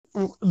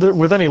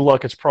with any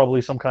luck, it's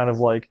probably some kind of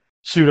like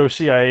pseudo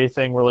CIA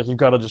thing where like you've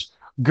got to just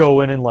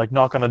go in and like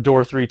knock on a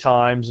door 3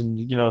 times,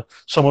 and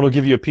someone will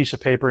give you a piece of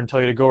paper and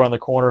tell you to go around the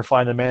corner,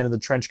 find the man in the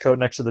trench coat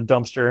next to the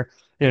dumpster,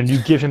 and you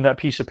give him that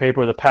piece of paper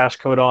with a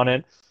passcode on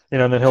it.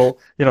 And then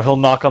he'll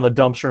knock on the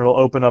dumpster and he'll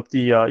open up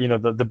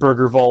the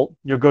burger vault.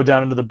 You'll go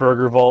down into the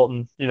burger vault,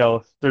 and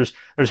there's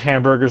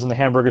hamburgers, and the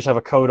hamburgers have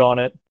a code on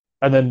it,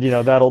 and then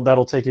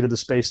that'll take you to the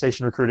space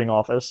station recruiting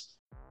office.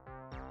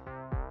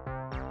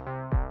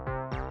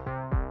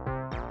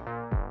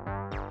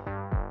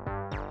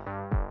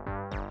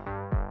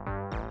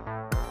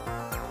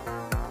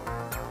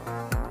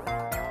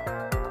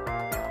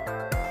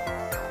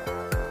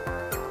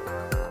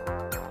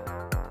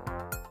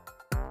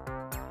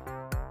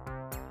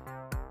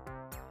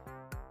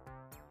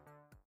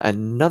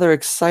 Another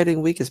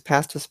exciting week has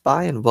passed us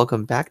by, and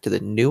welcome back to the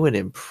new and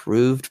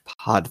improved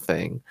Pod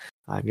Thing.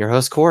 I'm your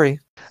host,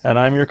 Corey. And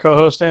I'm your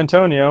co-host,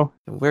 Antonio.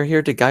 And we're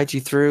here to guide you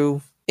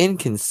through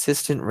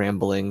inconsistent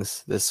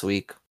ramblings this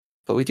week.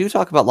 But we do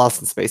talk about Lost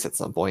in Space at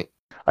some point.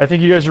 I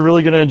think you guys are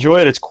really going to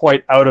enjoy it. It's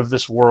quite out of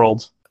this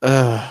world.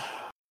 Womp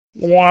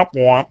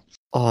womp.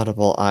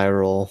 Audible eye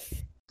roll.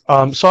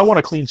 So I want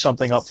to clean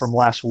something up from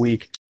last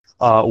week.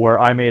 Where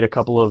I made a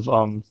couple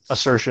of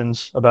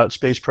assertions about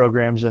space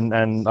programs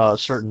and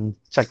certain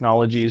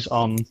technologies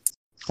and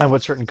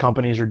what certain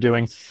companies are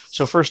doing.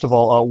 So first of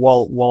all,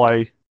 while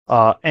I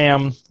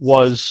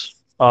was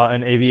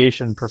an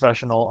aviation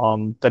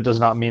professional, that does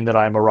not mean that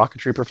I am a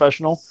rocketry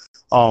professional.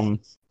 I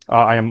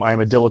am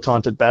a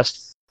dilettante at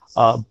best.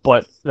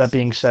 But that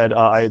being said,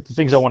 the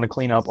things I want to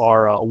clean up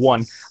are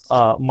one,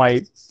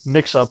 my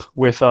mix-up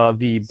with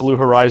the Blue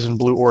Horizon,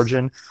 Blue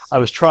Origin. I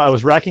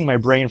was racking my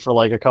brain for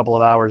like a couple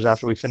of hours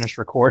after we finished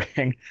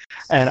recording,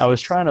 and I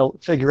was trying to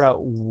figure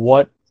out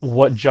what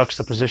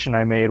juxtaposition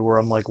I made where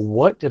I'm like,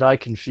 what did I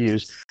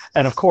confuse?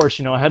 And of course,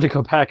 I had to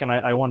go back and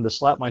I wanted to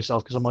slap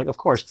myself because I'm like, of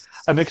course,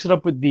 I mixed it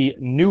up with the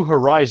New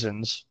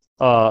Horizons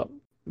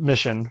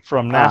mission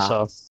from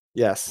NASA.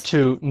 Yes.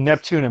 To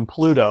Neptune and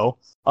Pluto.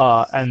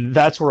 And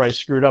that's where I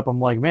screwed up. I'm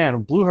like,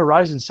 man, Blue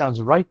Horizon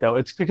sounds right, though.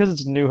 It's because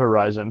it's New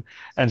Horizon.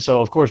 And so,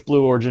 of course,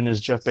 Blue Origin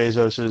is Jeff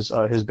Bezos's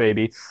his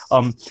baby.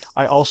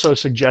 I also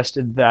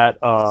suggested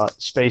that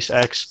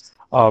SpaceX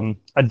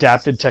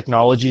adapted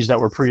technologies that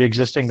were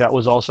pre-existing. That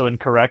was also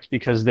incorrect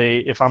because they,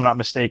 if I'm not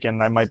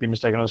mistaken, I might be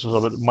mistaken on this,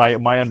 but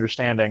my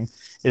understanding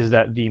is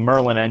that the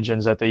Merlin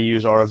engines that they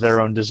use are of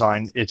their own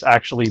design. It's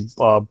actually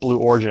Blue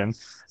Origin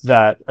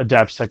that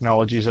adapts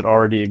technologies that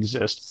already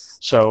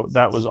exist. So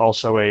that was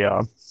also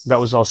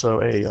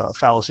a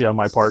fallacy on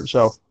my part.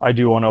 So I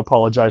do want to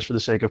apologize for the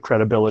sake of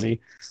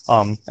credibility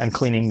and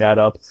cleaning that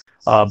up.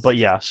 But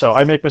yeah, so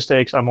I make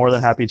mistakes. I'm more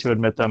than happy to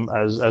admit them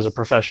as a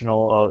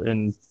professional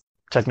in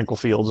technical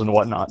fields and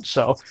whatnot.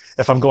 So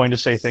if I'm going to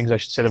say things, I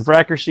should say them for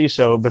accuracy.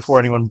 So before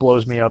anyone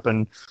blows me up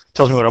and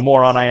tells me what a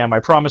moron I am, I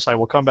promise I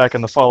will come back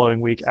in the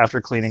following week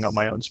after cleaning up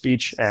my own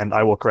speech and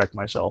I will correct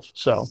myself.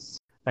 So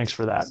thanks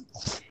for that.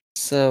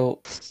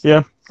 So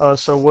yeah.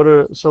 So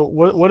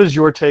what is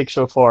your take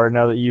so far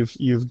now that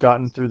you've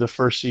gotten through the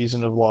first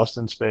season of Lost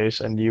in Space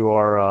and you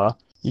are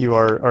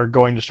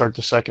going to start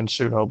the second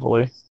soon,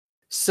 hopefully?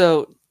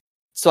 So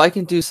I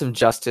can do some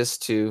justice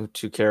to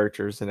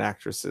characters and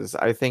actresses.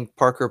 I think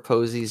Parker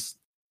Posey's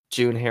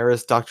June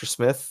Harris, Dr.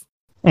 Smith,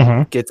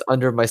 gets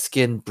under my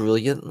skin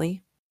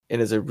brilliantly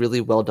and is a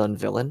really well done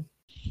villain.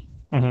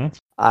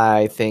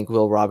 I think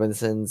Will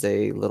Robinson's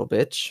a little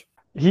bitch.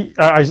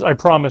 I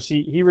promise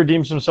he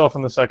redeems himself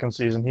in the second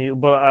season.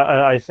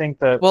 I think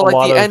that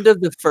end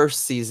of the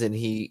first season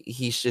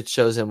he should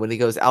shows him when he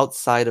goes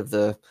outside of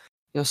the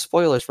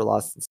spoilers for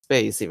Lost in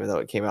Space, even though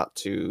it came out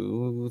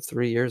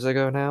 2-3 years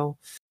ago now.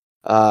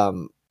 At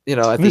new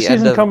the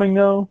end of coming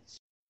though.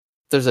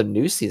 There's a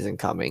new season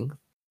coming.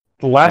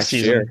 The last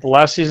season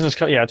is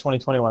coming. Yeah,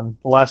 2021.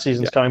 The last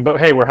season's coming. But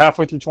hey, we're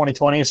halfway through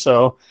 2020,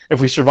 so if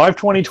we survive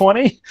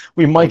 2020,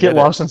 we might get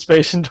Lost in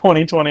Space in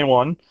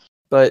 2021.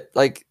 But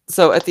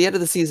so at the end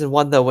of the season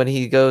 1, though, when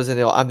he goes and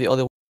I'm the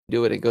only one to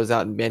do it and goes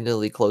out and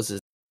manually closes,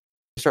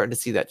 you're starting to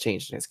see that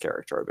change in his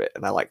character a bit,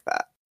 and I like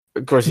that.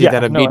 Of course, he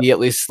then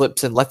immediately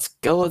slips and lets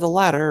go of the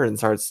ladder and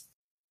starts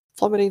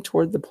plummeting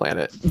toward the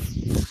planet.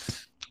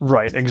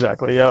 Right,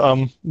 exactly.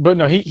 Yeah. But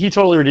no, he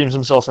totally redeems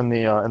himself in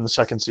the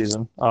second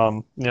season.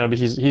 But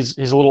he's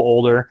a little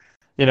older.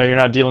 You're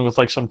not dealing with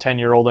like some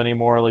 10-year-old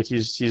anymore. Like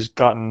he's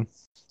gotten,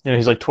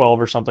 he's like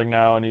 12 or something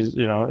now, and he's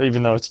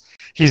even though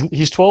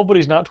he's 12, but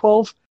he's not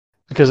 12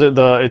 because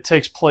it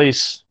takes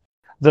place.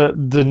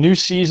 The new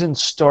season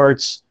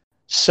starts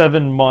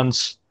 7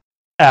 months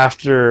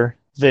after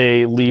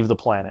they leave the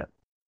planet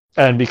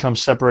and become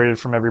separated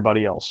from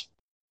everybody else.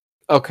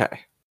 Okay.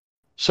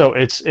 So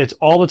it's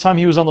all the time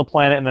he was on the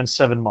planet and then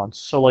 7 months.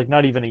 So like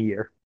not even a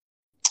year.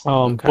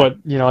 But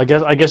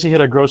I guess he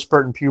hit a growth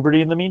spurt in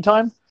puberty in the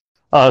meantime.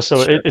 So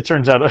sure. it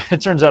turns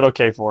out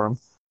okay for him.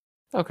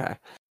 Okay.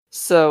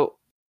 So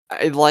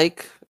I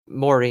like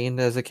Maureen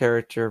as a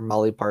character,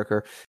 Molly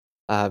Parker,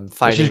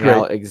 finding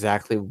out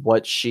exactly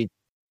what she.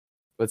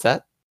 What's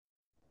that?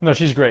 No,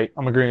 she's great.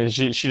 I'm agreeing.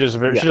 She does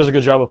Yeah. she does a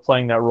good job of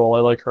playing that role. I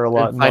like her a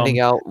lot. And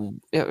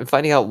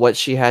finding out what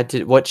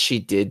she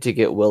did to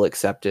get Will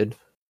accepted.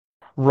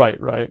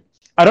 Right, right.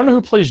 I don't know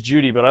who plays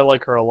Judy, but I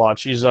like her a lot.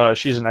 She's an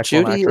excellent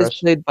Judy is actress.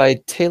 played by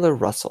Taylor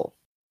Russell.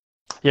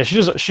 Yeah,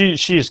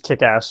 she's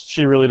kick ass.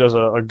 She really does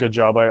a good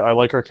job. I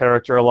like her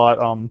character a lot.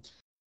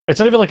 It's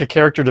not even like a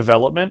character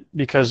development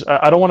because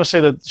I don't want to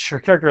say that her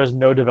character has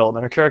no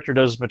development. Her character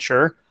does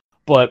mature,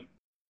 but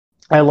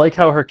I like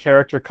how her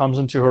character comes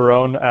into her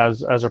own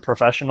as a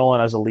professional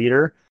and as a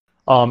leader.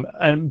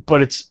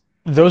 But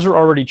those are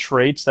already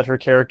traits that her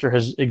character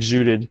has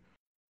exuded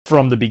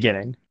from the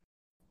beginning.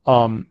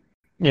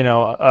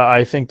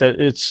 I think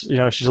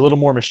that she's a little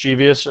more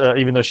mischievous,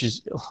 even though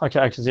I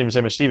can even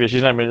say mischievous.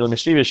 She's not really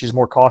mischievous. She's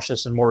more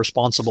cautious and more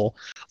responsible,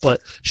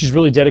 but she's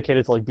really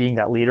dedicated to like being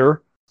that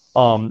leader.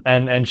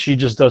 And she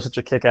just does such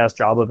a kick-ass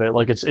job of it.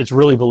 Like it's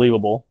really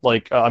believable.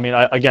 Like I mean,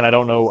 I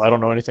don't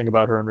know anything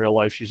about her in real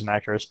life. She's an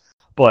actress,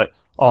 but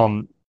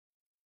like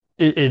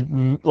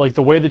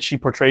the way that she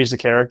portrays the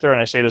character,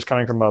 and I say this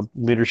coming from a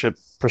leadership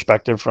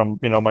perspective from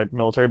my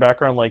military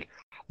background, like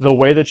the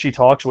way that she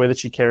talks, the way that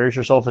she carries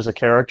herself as a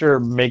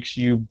character makes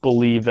you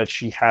believe that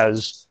she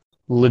has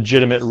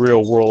legitimate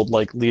real world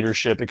like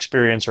leadership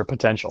experience or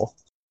potential.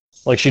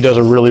 Like she does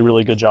a really,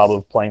 really good job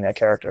of playing that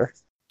character.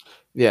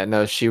 Yeah,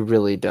 no, she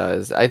really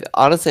does. I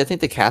honestly, I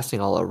think the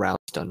casting all around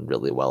is done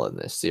really well in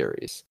this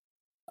series.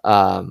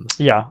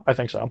 Yeah, I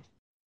think so.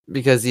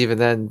 Because even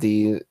then,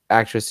 the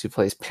actress who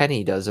plays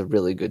Penny does a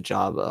really good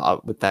job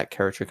with that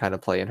character, kind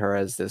of playing her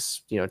as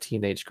this,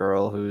 teenage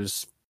girl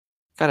who's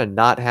kind of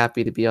not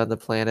happy to be on the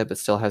planet, but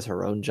still has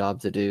her own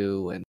job to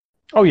do. And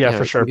oh yeah,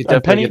 for sure.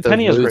 And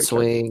Penny has great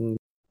swing.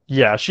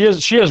 Yeah, she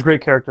has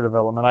great character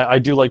development. I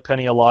do like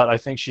Penny a lot. I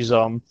think she's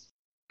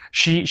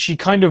she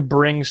kind of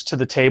brings to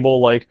the table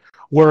like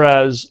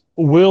whereas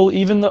Will,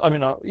 even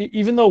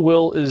though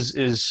Will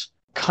is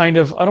kind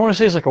of, I don't want to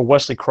say he's like a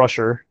Wesley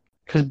Crusher,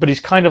 but he's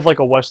kind of like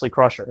a Wesley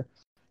Crusher.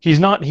 He's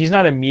not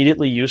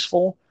immediately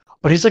useful,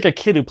 but he's like a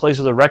kid who plays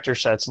with erector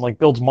sets and like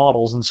builds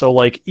models, and so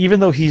like even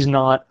though he's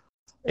not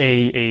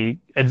an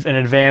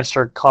advanced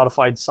or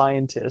codified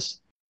scientist,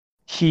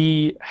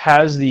 he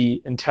has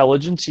the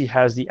intelligence, he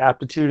has the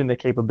aptitude and the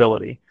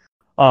capability,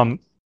 and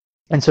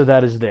so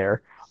that is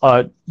there.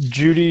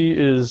 Judy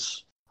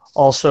is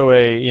also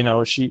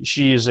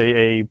she is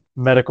a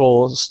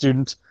medical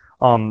student.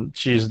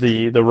 She's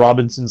the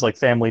Robinsons like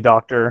family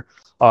doctor.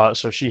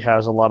 So she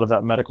has a lot of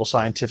that medical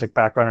scientific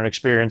background and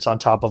experience on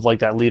top of like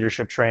that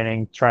leadership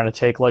training, trying to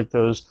take like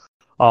those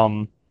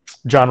John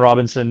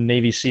Robinson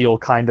Navy SEAL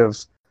kind of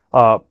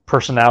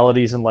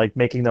personalities and like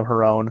making them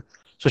her own.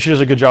 So she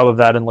does a good job of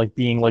that and like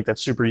being like that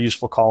super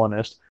useful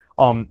colonist.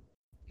 And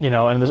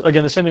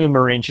again, the same thing with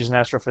Marine. She's an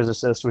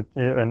astrophysicist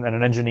and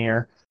an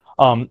engineer.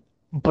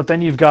 But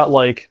then you've got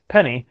like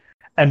Penny,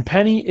 and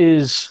Penny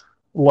is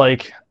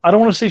like, I don't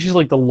want to say she's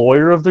like the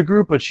lawyer of the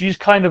group, but she's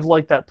kind of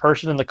like that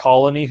person in the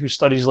colony who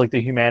studies like the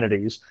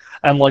humanities.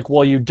 And like,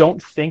 while you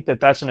don't think that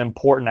that's an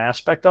important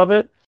aspect of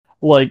it,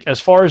 like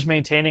as far as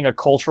maintaining a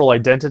cultural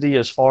identity,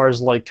 as far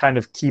as like kind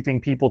of keeping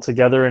people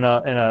together in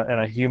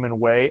a human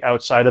way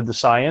outside of the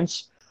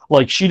science,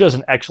 like she does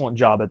an excellent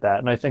job at that.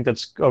 And I think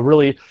that's a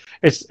really,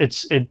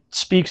 it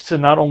speaks to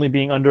not only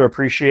being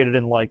underappreciated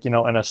in like, in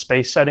a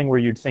space setting where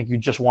you'd think you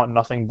just want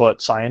nothing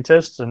but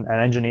scientists and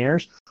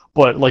engineers,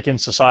 but like in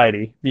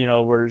society,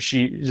 where it's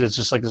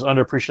just like this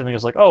underappreciated thing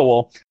is like,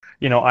 oh,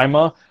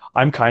 well,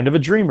 I'm kind of a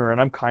dreamer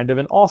and I'm kind of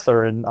an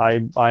author and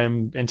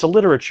I'm into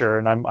literature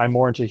and I'm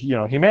more into,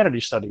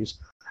 humanities studies.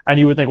 And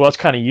you would think, well, that's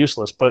kind of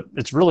useless, but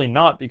it's really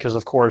not, because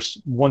of course,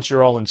 once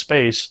you're all in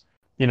space,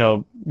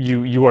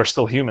 you are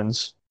still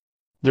humans.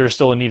 There's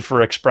still a need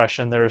for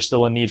expression. There is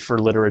still a need for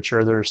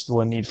literature. There's still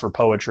a need for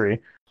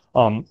poetry.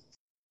 And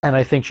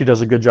I think she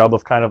does a good job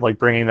of kind of like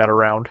bringing that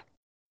around.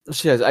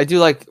 She does. I do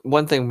like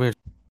one thing when we're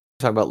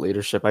talking about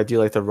leadership. I do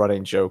like the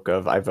running joke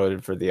of I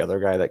voted for the other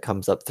guy that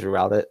comes up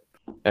throughout it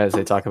as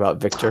they talk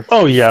about Victor.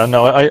 Oh yeah,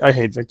 no, I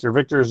hate Victor.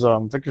 Victor's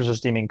a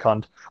steaming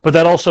cunt. But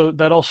that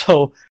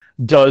also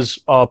does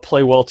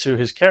play well to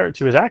his character,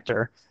 to his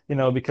actor.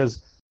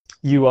 Because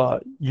you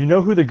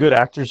know who the good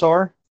actors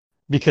are,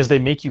 because they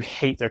make you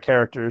hate their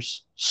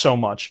characters so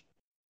much.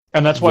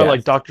 And that's why,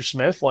 like, Dr.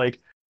 Smith, like,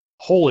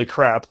 holy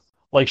crap,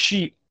 like,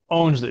 she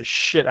owns the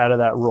shit out of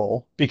that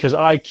role, because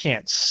I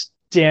can't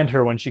stand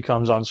her when she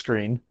comes on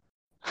screen.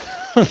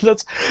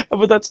 that's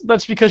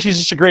because she's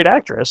just a great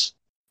actress.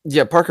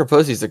 Yeah, Parker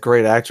Posey's a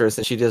great actress,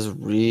 and she does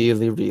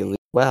really, really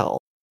well.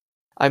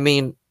 I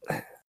mean,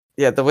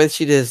 yeah, the way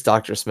she does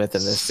Dr. Smith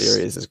in this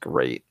series is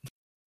great.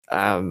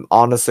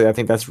 Honestly, I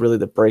think that's really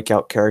the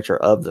breakout character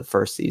of the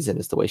first season,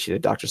 is the way she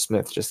did Dr.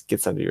 Smith. Just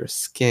gets under your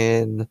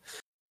skin.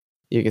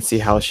 You can see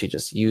how she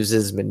just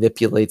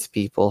manipulates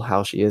people,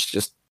 how she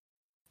just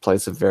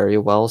plays a very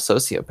well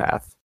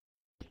sociopath.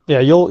 Yeah,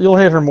 you'll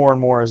hate her more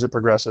and more as it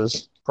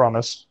progresses.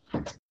 Promise.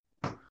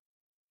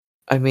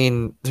 I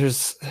mean,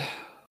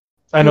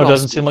 I know it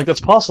doesn't seem like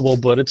that's possible,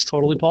 but it's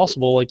totally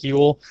possible. Like you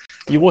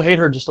will hate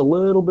her just a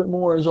little bit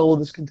more as all of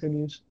this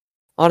continues.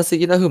 Honestly,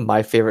 you know who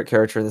my favorite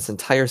character in this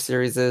entire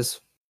series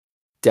is?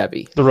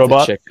 Debbie. The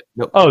robot? The chicken.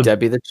 Nope, Oh,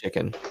 Debbie the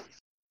chicken.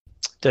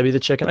 Debbie the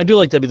chicken. I do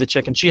like Debbie the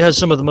chicken. She has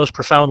some of the most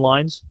profound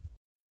lines.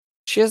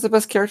 She has the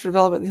best character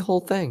development in the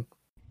whole thing.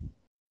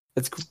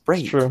 It's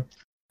great. It's true.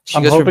 She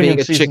goes from being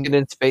a chicken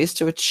in space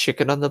to a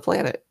chicken on the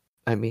planet.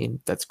 I mean,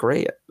 that's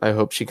great. I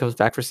hope she comes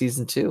back for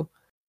season 2.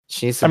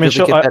 She needs to really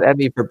get that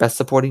Emmy for best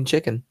supporting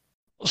chicken.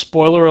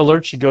 Spoiler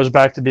alert, she goes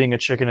back to being a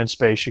chicken in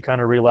space. She kind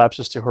of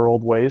relapses to her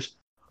old ways.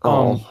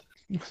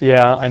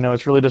 Yeah, I know,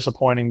 it's really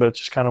disappointing, but it's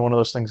just kind of one of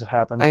those things that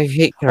happen. I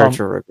hate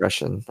character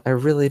regression. I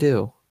really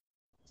do.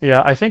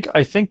 Yeah, I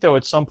think though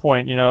at some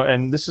point,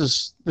 and this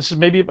is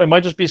maybe, it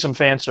might just be some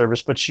fan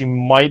service, but she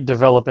might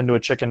develop into a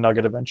chicken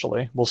nugget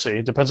eventually. We'll see.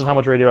 It depends on how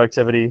much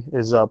radioactivity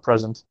is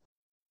present.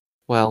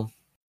 Well,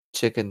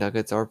 chicken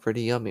nuggets are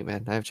pretty yummy,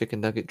 man. I have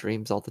chicken nugget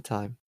dreams all the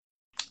time.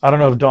 I don't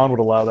know if Dawn would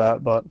allow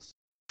that, but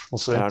we'll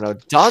see. I don't know.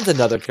 Dawn's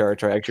another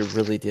character I actually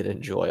really did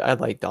enjoy. I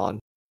like Dawn.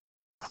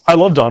 I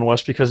love Dawn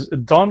West because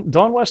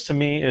Dawn West to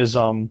me is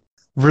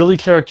really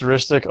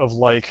characteristic of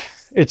like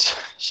it's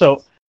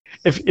so.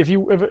 If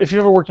you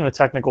ever worked in a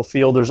technical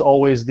field, there's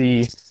always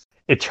the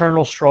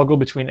eternal struggle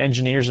between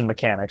engineers and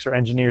mechanics, or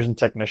engineers and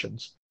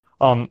technicians.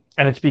 And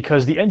it's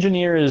because the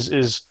engineer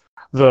is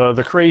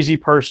the crazy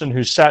person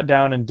who sat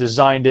down and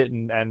designed it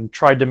and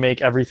tried to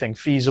make everything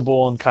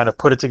feasible and kind of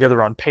put it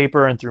together on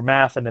paper and through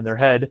math and in their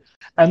head,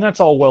 and that's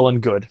all well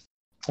and good,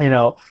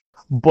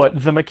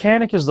 But the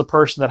mechanic is the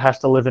person that has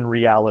to live in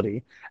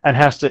reality and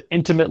has to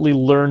intimately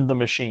learn the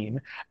machine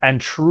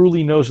and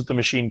truly knows what the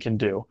machine can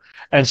do.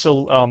 And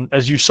so,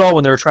 as you saw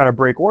when they were trying to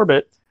break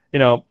orbit,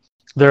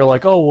 they're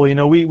like, oh,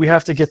 well, we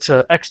have to get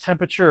to X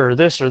temperature or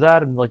this or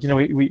that, and like,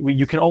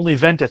 you can only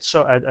vent at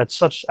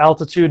such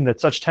altitude and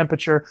at such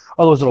temperature,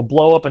 otherwise it'll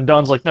blow up. And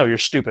Don's like, no, you're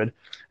stupid.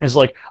 And it's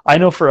like, I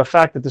know for a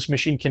fact that this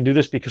machine can do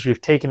this because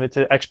we've taken it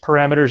to X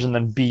parameters and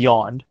then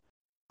beyond.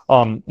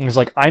 And it's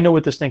like, I know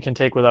what this thing can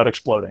take without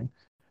exploding.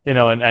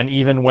 And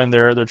even when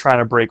they're trying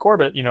to break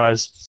orbit,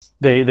 as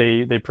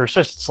they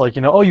persist, it's like,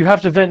 oh, you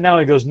have to vent now.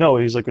 He goes, no.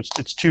 He's like,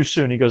 it's too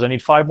soon. He goes, I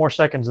need 5 more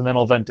seconds and then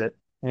I'll vent it.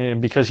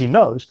 And because he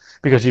knows,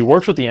 because he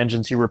works with the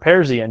engines, he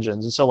repairs the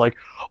engines. And so, like,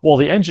 well,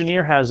 the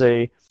engineer has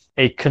a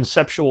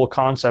conceptual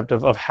concept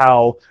of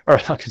how, or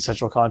not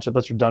conceptual concept,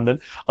 that's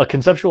redundant, a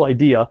conceptual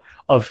idea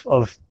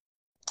of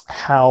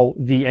how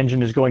the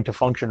engine is going to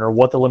function or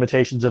what the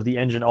limitations of the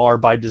engine are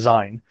by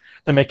design.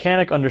 The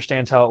mechanic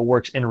understands how it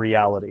works in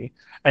reality.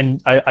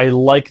 And I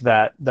like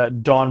that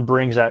Dawn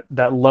brings that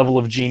level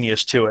of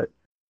genius to it.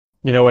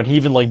 And he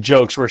even like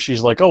jokes where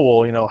she's like,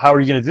 oh, well, how are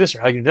you going to do this?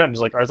 Or how are you going to do that? And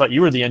he's like, I thought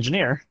you were the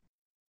engineer.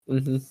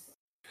 Mm-hmm.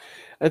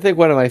 I think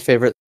one of my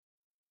favorite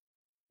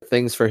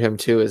things for him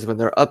too is when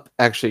they're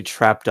actually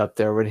trapped up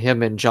there, when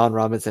him and John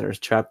Robinson are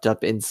trapped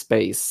up in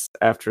space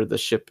after the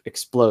ship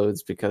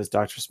explodes because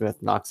Dr.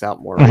 Smith knocks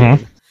out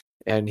Maureen.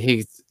 And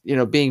he's,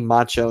 being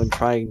macho and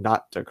trying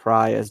not to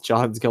cry as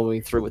John's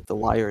going through with the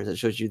wires. It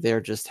shows you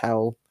there just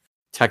how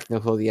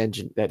technical the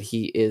engine that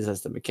he is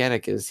as the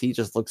mechanic is. He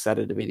just looks at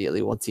it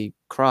immediately once he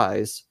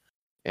cries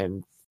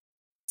and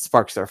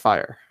sparks their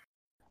fire.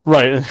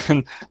 Right.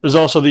 And there's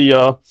also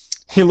the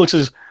he looks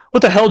as,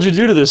 what the hell did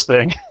you do to this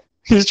thing?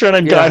 He's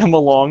trying to guide him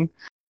along.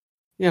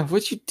 Yeah,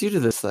 what'd you do to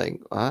this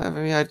thing? I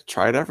mean, I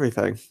tried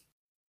everything.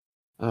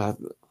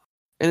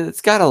 And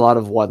it's got a lot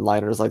of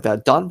one-liners like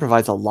that. Don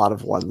provides a lot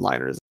of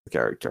one-liners as a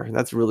character, and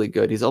that's really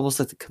good. He's almost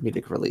like the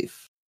comedic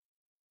relief.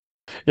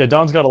 Yeah,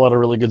 Don's got a lot of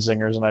really good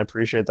zingers, and I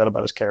appreciate that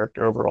about his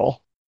character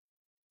overall.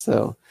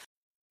 So,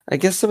 I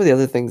guess some of the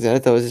other things in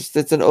it, though, is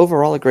it's an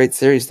overall a great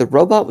series. The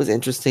robot was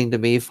interesting to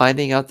me.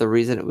 Finding out the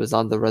reason it was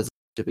on the Resolution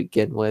to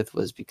begin with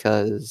was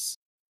because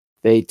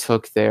they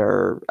took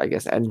their, I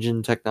guess,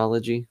 engine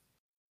technology.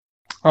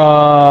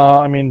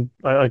 I mean,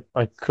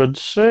 I could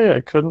say,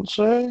 I couldn't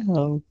say. I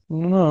don't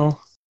know.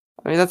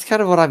 I mean, that's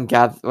kind of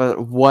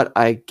what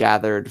I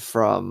gathered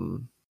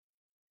from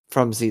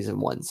season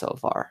 1 so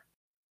far.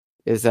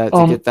 Is that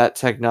to get that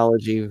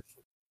technology,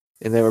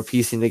 and they were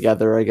piecing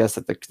together, I guess,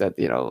 that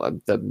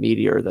the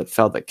meteor that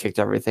fell that kicked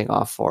everything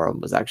off for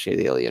them was actually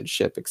the alien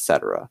ship,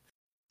 etc.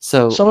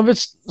 So some of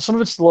it's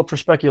still up for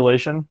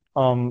speculation.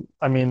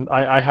 I mean,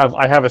 I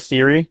have a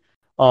theory,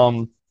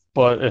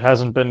 but it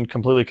hasn't been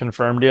completely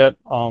confirmed yet.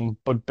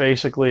 But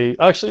basically,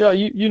 actually, yeah,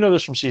 you know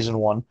this from season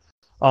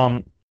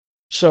 1.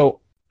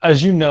 So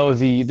as you know,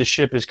 the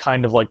ship is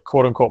kind of like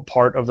quote unquote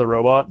part of the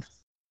robot,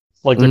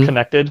 like they're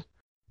connected.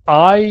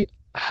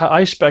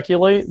 I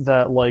speculate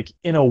that, like,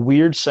 in a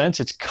weird sense,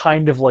 it's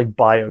kind of like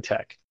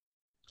biotech,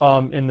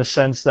 in the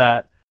sense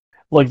that,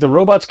 like, the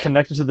robot's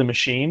connected to the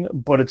machine,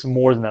 but it's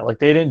more than that. Like,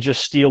 they didn't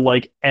just steal,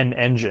 like, an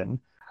engine.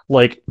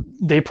 Like,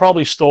 they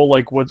probably stole,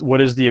 like,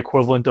 what is the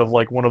equivalent of,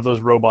 like, one of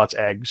those robots'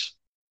 eggs.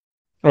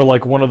 Or,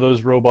 like, one of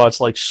those robots',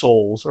 like,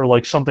 souls. Or,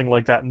 like, something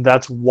like that. And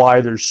that's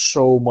why there's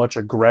so much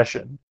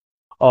aggression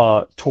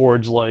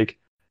towards, like,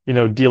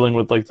 dealing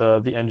with, like,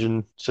 the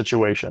engine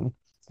situation.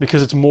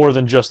 Because it's more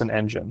than just an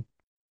engine.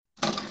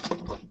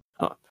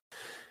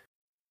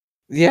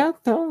 Yeah,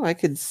 no, I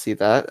could see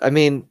that. I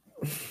mean,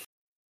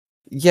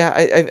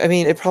 Yeah, I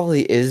mean, it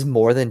probably is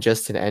more than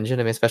just an engine.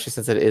 I mean, especially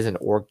since it is an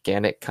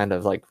organic kind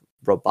of like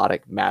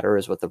robotic matter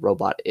is what the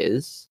robot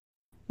is.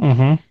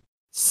 Mm-hmm.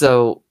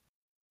 So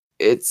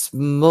it's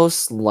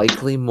most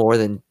likely more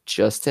than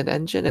just an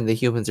engine, and the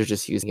humans are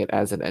just using it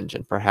as an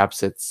engine.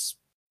 Perhaps it's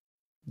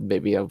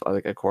maybe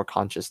like a core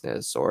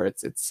consciousness, or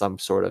it's some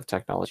sort of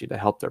technology to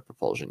help their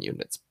propulsion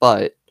units.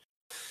 But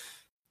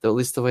at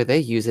least the way they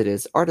use it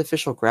is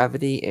artificial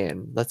gravity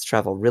and let's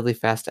travel really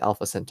fast to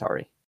Alpha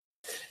Centauri.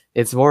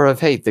 It's more of,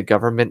 hey, the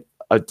government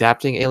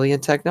adapting alien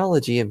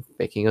technology and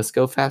making us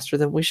go faster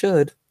than we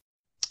should.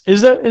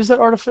 Is that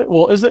artificial?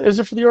 Well, is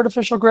it for the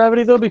artificial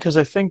gravity though? Because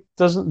I think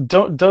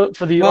don't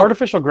for the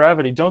artificial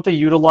gravity, don't they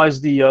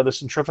utilize the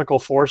centrifugal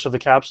force of the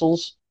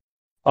capsules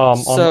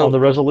on the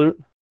Resolute?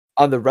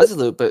 On the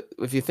Resolute, but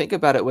if you think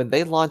about it, when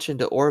they launch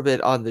into orbit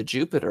on the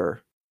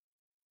Jupiter,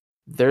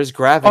 there's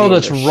gravity. Oh,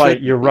 that's right.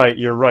 You're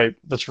right.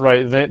 That's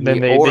right. Then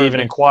they even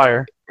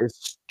inquire.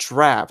 It's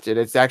strapped, and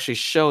it's actually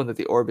shown that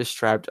the orb is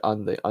strapped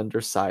on the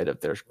underside of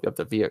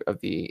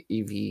the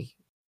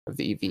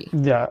EV.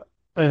 Yeah,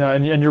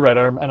 and you're right.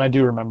 And I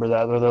do remember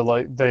that where they're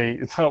like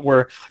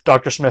where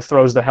Dr. Smith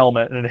throws the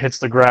helmet and it hits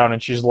the ground,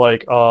 and she's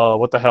like,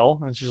 what the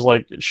hell?" And she's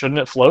like, "Shouldn't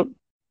it float?"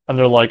 And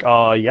they're like,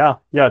 yeah,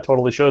 it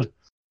totally should."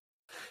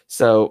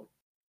 So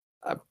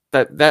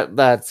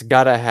that's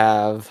gotta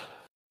have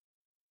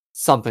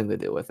something to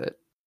do with it.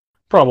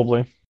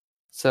 Probably.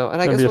 So,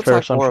 and I guess we'll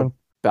talk more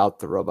about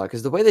the robot,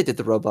 because the way they did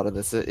the robot in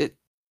this,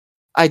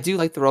 I do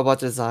like the robot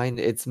design.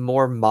 It's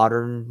more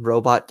modern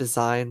robot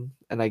design,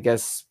 and I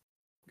guess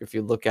if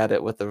you look at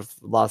it, what the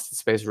Lost in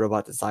Space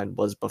robot design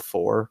was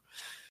before.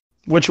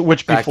 Which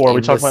before? We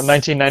talked about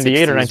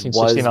 1998 or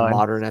 1969? Was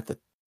modern at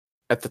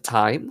the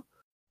time.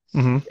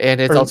 Mm-hmm.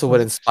 And it's also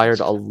what inspired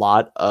a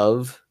lot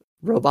of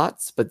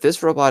robots. But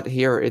this robot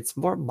here, it's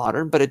more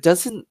modern, but it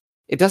doesn't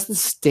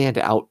stand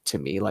out to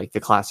me like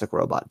the classic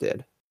robot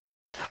did.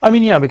 I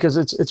mean, yeah, because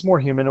it's more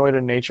humanoid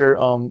in nature.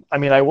 I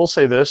mean, I will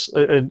say this,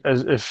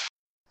 as if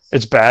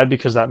it's bad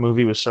because that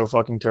movie was so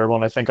fucking terrible,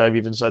 and I think I've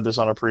even said this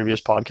on a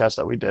previous podcast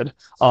that we did.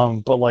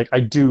 But like, I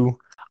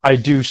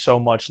do so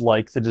much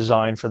like the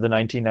design for the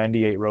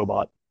 1998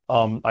 robot.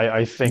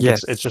 I think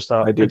yes, it's just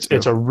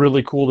it's a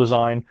really cool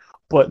design.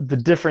 But the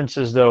difference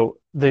is, though,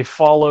 they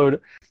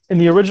followed in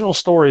the original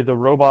story the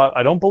robot.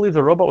 I don't believe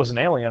the robot was an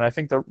alien. I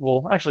think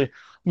actually,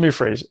 let me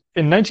rephrase.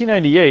 In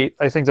 1998,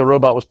 I think the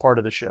robot was part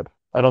of the ship.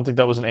 I don't think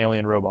that was an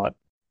alien robot.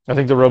 I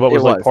think the robot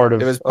was like part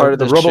of. It was part of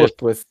the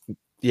ship with.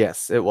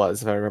 Yes, it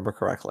was, if I remember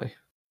correctly.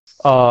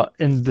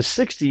 In the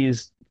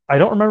 60s, I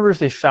don't remember if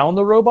they found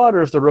the robot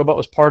or if the robot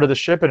was part of the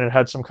ship and it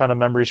had some kind of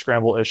memory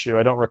scramble issue.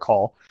 I don't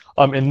recall.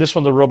 In this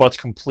one, the robot's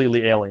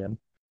completely alien.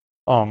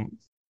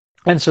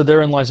 And so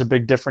therein lies a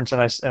big difference,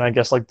 and I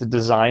guess like the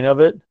design of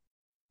it,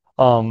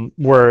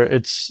 where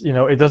it's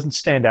it doesn't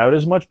stand out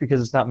as much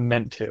because it's not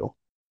meant to.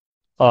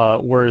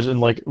 Whereas in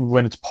like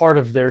when it's part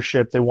of their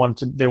ship, they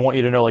want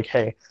you to know like,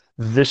 hey,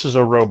 this is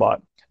a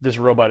robot. This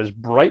robot is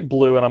bright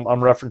blue, and I'm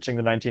referencing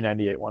the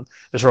 1998 one.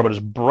 This robot is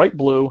bright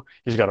blue.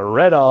 He's got a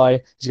red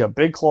eye. He's got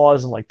big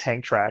claws and like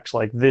tank tracks.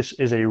 Like this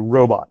is a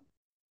robot.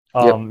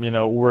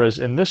 Whereas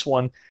in this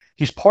one,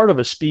 he's part of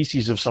a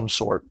species of some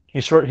sort.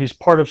 He's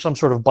part of some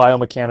sort of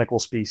biomechanical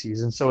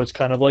species, and so it's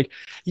kind of like,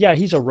 yeah,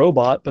 he's a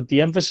robot, but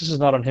the emphasis is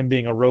not on him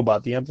being a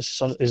robot. The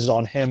emphasis is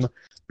on him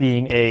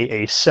being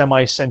a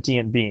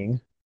semi-sentient being,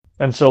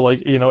 and so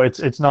like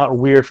it's not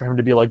weird for him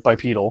to be like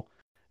bipedal.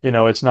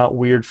 It's not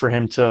weird for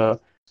him to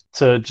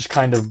just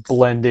kind of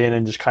blend in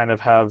and just kind of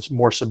have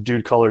more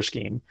subdued color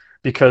scheme,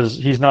 because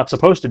he's not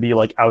supposed to be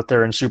like out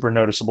there and super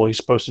noticeable. He's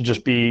supposed to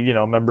just be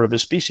a member of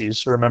his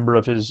species or a member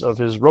of his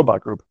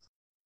robot group.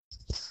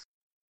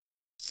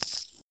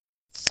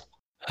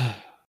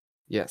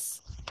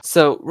 Yes.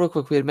 So real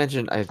quick, we had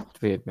mentioned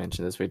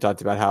this. We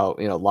talked about how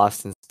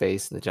Lost in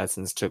Space and the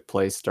Jetsons took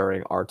place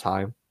during our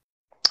time.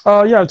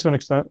 Yeah, to an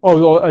extent.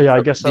 Yeah,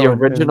 I guess the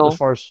original. As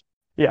far as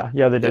they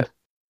did. Yeah.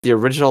 The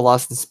original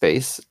Lost in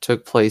Space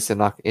took place in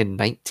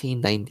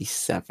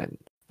 1997.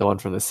 The one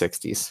from the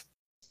 60s.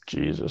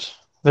 Jesus.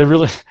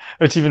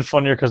 It's even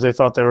funnier because they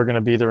thought they were going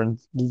to be there in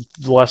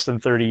less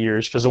than 30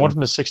 years. Because the one from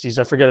the 60s,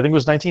 I forget, I think it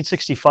was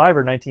 1965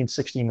 or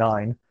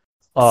 1969.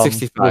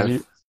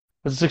 65.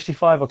 Was it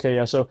 65? Okay,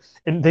 yeah. So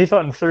they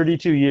thought in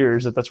 32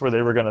 years that's where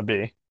they were going to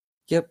be.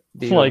 Yep.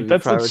 Like,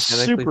 that's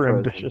super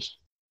ambitious.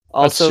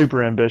 Also, that's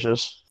super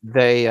ambitious.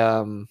 They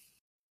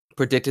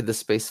predicted the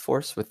Space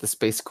Force with the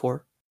Space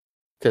Corps.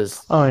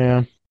 Because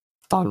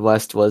Don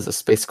West was a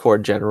Space Corps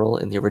general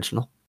in the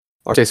original.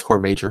 Or Space Corps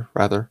major,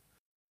 rather.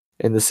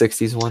 In the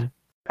 60s one.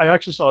 I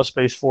actually saw a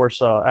Space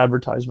Force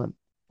advertisement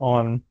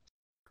on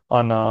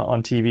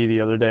TV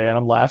the other day, and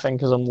I'm laughing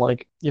because I'm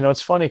like,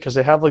 it's funny because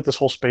they have like this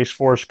whole Space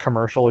Force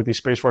commercial, like these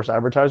Space Force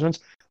advertisements,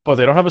 but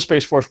they don't have a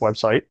Space Force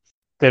website.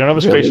 They don't have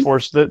a Space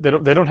Force. They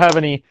don't have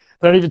any.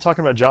 They're not even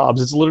talking about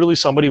jobs. It's literally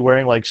somebody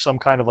wearing like some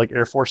kind of like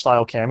Air Force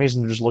style camis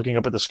and they're just looking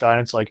up at the sky.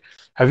 And it's like,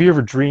 have you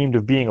ever dreamed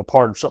of being a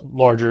part of something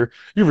larger?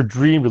 You ever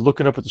dreamed of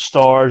looking up at the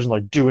stars and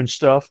like doing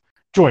stuff?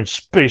 join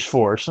Space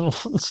Force, and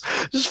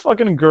this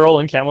fucking girl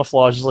in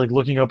camouflage is like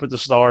looking up at the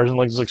stars, and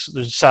like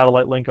there's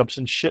satellite link ups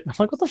and shit. I'm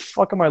like, what the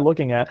fuck am I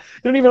looking at?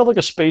 You don't even have like a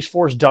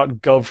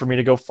spaceforce.gov for me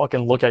to go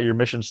fucking look at your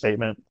mission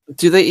statement.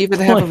 Do they even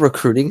have a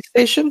recruiting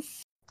station?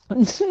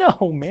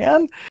 No,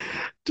 man,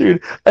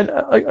 dude. And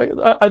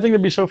I think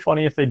it'd be so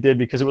funny if they did,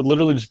 because it would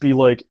literally just be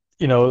like,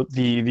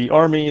 the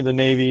Army, the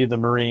Navy, the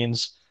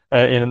Marines,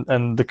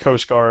 and the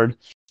Coast Guard,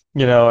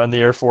 and the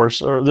Air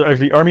Force, or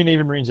the Army,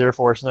 Navy, Marines, Air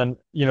Force, and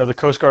then the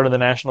Coast Guard and the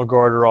National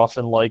Guard are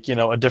often like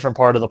a different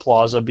part of the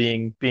plaza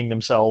being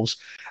themselves,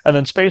 and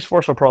then Space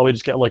Force will probably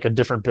just get like a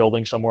different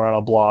building somewhere on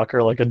a block,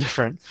 or like a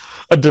different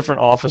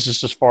office is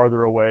just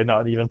farther away,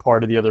 not even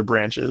part of the other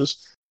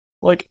branches.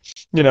 Like,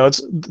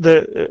 it's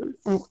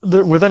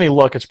with any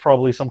luck, it's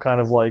probably some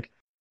kind of like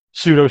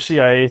pseudo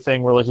CIA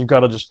thing where like you've got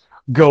to just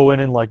go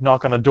in and like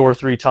knock on a door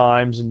 3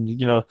 times,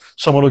 and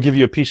someone will give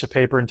you a piece of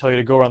paper and tell you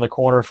to go around the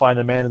corner, find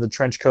the man in the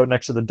trench coat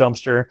next to the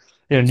dumpster,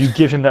 and you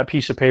give him that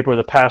piece of paper with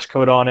a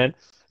passcode on it,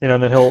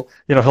 and then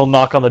he'll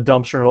knock on the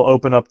dumpster and he'll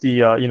open up the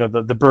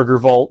the burger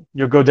vault.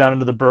 You'll go down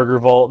into the burger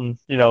vault, and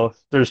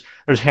there's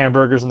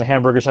hamburgers, and the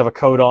hamburgers have a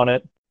code on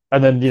it,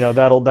 and then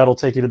that'll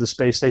take you to the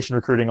space station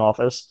recruiting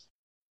office.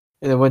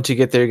 And then once you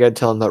get there, you gotta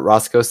tell them that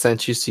Roscoe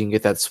sent you, so you can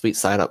get that sweet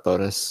sign-up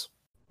bonus.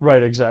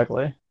 Right,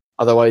 exactly.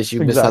 Otherwise, you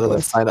miss out on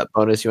the sign-up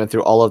bonus. You went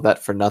through all of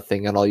that for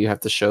nothing, and all you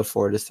have to show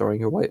for it is throwing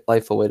your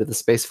life away to the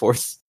Space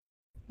Force.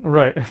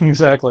 Right,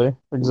 exactly.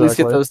 At least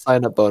get those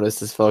sign-up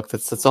bonuses, folks.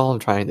 That's all I'm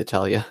trying to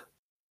tell you.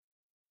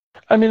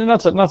 I mean, not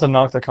to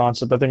knock the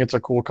concept. I think it's a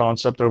cool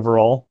concept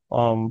overall.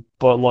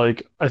 But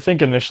like, I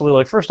think initially,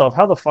 like, first off,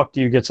 how the fuck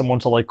do you get someone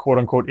to like quote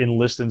unquote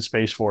enlist in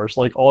Space Force?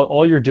 Like,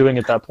 all you're doing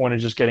at that point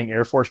is just getting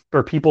Air Force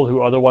or people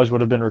who otherwise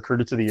would have been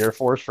recruited to the Air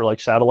Force for like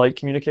satellite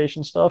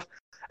communication stuff,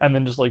 and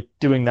then just like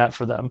doing that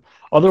for them.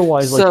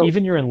 Otherwise, like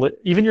even your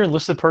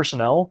enlisted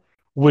personnel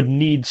would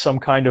need some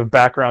kind of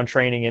background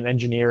training in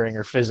engineering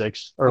or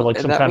physics, or like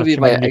some kind of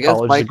community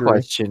college degree. My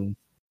question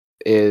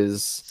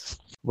is,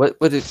 what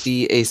would it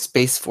be a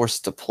Space Force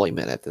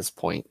deployment at this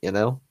point?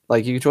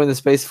 Like you join the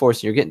Space Force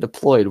and you're getting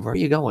deployed. Where are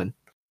you going?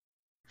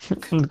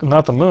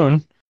 Not the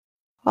moon.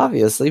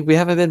 Obviously, we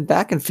haven't been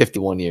back in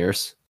 51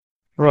 years.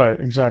 Right,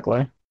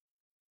 exactly.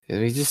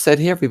 We just said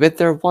here, we been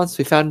there once,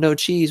 we found no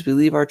cheese, we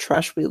leave our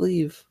trash, we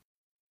leave.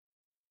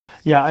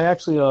 Yeah, I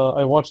actually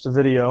I watched a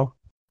video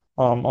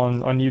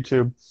on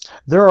YouTube.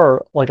 There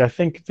are, like, I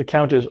think the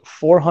count is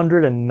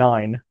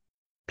 409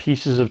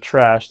 pieces of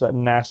trash that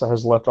NASA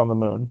has left on the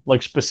moon.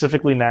 Like,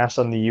 specifically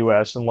NASA in the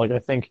US, and like I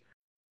think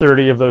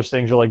 30 of those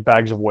things are like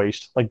bags of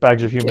waste, like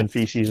bags of human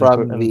feces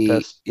from and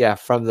piss. Yeah,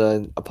 from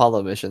the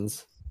Apollo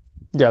missions.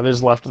 Yeah,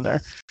 there's left in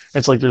there.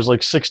 It's like there's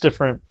like six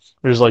different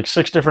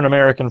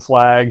American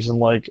flags, and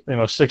like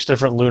 6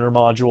 different lunar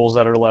modules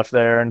that are left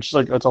there, and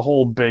it's a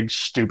whole big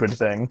stupid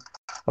thing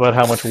about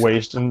how much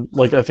waste. And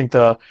like I think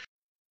the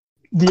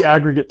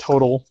aggregate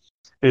total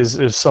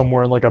is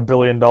somewhere in like $1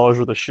 billion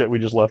worth of shit we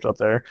just left up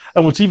there.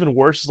 And what's even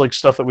worse is like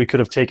stuff that we could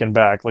have taken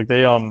back. Like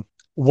they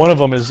one of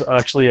them is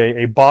actually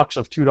a box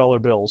of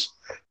 $2 bills,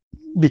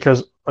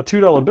 because a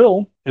 $2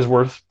 bill is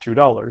worth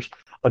 $2.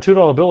 A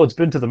 $2 bill that's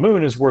been to the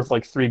moon is worth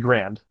like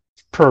 $3,000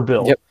 per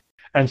bill. Yep.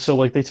 And so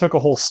like they took a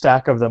whole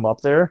stack of them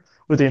up there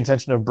with the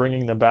intention of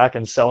bringing them back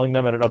and selling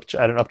them at an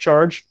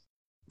upcharge,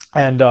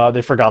 and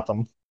they forgot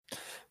them.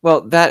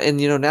 Well, that, and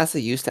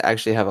NASA used to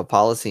actually have a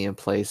policy in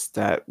place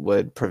that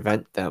would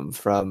prevent them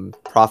from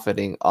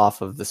profiting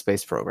off of the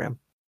space program.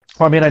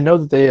 Well, I mean, I know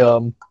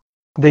that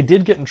they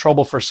did get in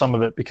trouble for some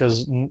of it,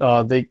 because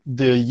the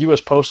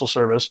U.S. Postal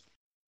Service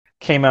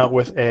came out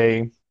with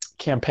a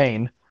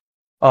campaign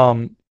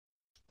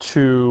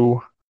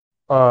to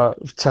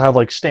have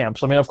like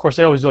stamps. I mean, of course,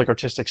 they always do like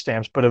artistic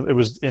stamps, but it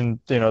was in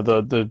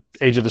the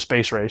age of the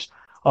space race,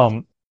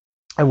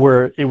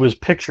 where it was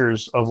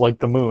pictures of like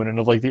the moon and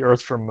of like the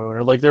Earth from moon,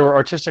 or like there were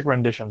artistic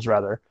renditions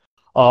rather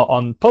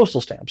on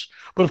postal stamps.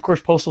 But of course,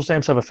 postal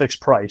stamps have a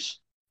fixed price.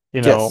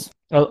 Yes.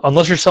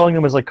 Unless you're selling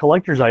them as like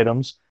collector's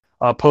items.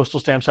 Postal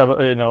stamps have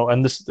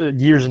and this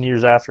years and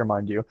years after,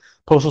 mind you,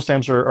 postal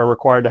stamps are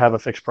required to have a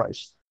fixed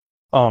price.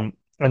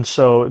 And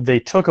so they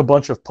took a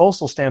bunch of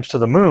postal stamps to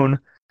the moon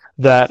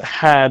that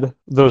had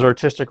those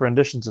artistic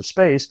renditions of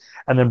space,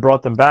 and then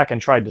brought them back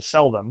and tried to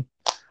sell them.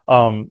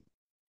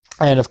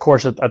 And of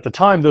course, at the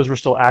time, those were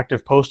still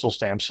active postal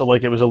stamps. So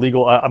like it was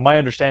illegal. My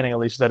understanding, at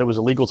least, is that it was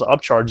illegal to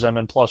upcharge them,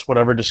 and plus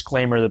whatever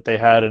disclaimer that they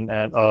had and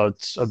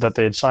that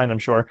they had signed, I'm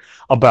sure,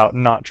 about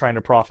not trying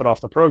to profit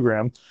off the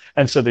program.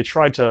 And so they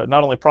tried to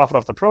not only profit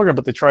off the program,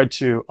 but they tried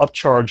to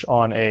upcharge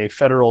on a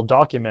federal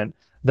document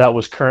that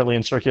was currently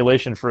in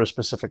circulation for a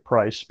specific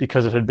price,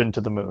 because it had been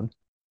to the moon.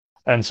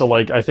 And so,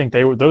 like, I think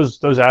those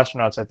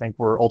astronauts, I think,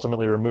 were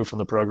ultimately removed from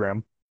the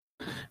program.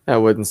 That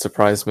wouldn't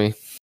surprise me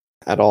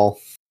at all.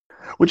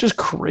 Which is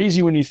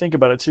crazy when you think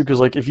about it too, because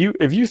like if you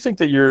think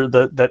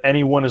that that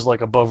anyone is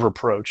like above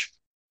reproach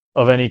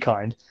of any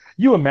kind,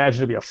 you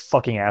imagine to be a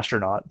fucking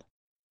astronaut.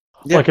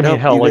 Yeah, like I mean,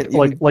 hell,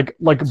 like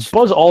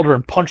Buzz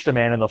Aldrin punched a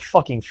man in the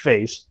fucking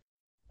face,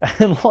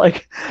 and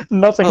like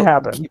nothing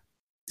happened.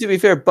 To be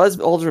fair, Buzz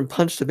Aldrin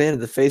punched a man in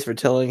the face for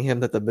telling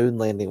him that the moon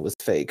landing was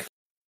fake.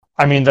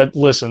 I mean, that's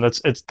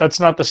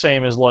not the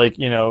same as like,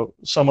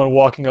 someone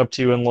walking up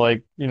to you and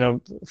like,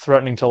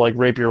 threatening to like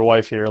rape your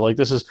wife here. Like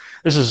this is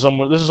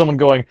someone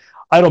going,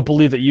 I don't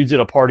believe that you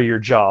did a part of your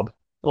job.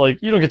 Like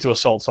you don't get to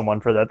assault someone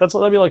for that.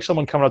 That'd be like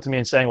someone coming up to me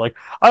and saying like,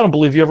 I don't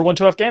believe you ever went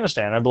to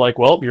Afghanistan. I'd be like,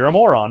 well, you're a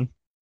moron.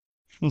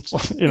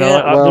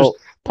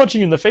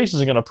 Punching you in the face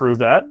isn't going to prove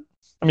that.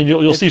 I mean,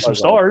 you'll see some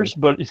stars,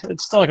 but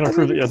it's not going to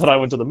prove that I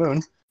went to the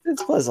moon.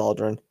 It's Buzz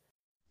Aldrin.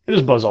 It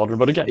is Buzz Aldrin,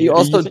 but again, you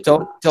also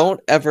don't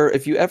ever,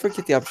 if you ever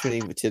get the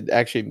opportunity to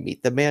actually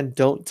meet the man,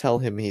 don't tell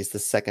him he's the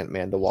second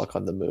man to walk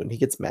on the moon. He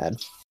gets mad.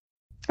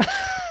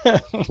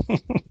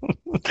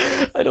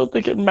 I don't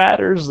think it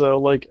matters though.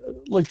 Like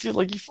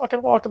you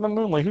fucking walk on the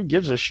moon. Like, who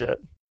gives a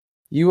shit?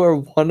 You are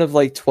one of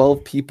like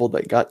 12 people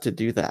that got to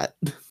do that,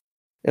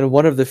 and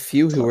one of the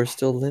few who are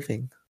still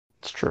living.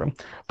 It's true.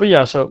 But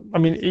yeah, so I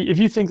mean, if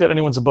you think that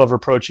anyone's above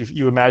reproach,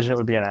 you imagine it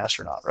would be an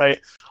astronaut, right?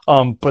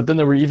 But then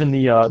there were even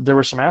there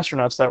were some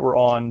astronauts that were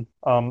on,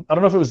 I don't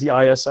know if it was the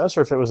ISS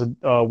or if it was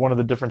one of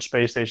the different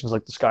space stations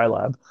like the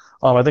Skylab.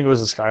 I think it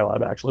was the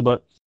Skylab actually,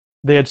 but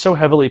they had so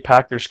heavily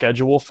packed their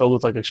schedule filled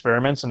with like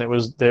experiments, and it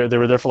was they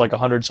were there for like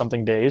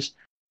 100-something days,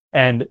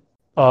 and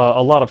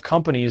a lot of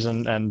companies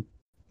and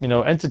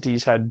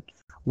entities had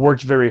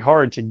worked very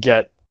hard to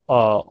get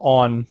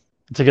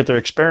their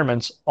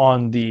experiments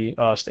on the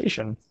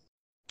station,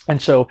 and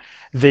so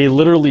they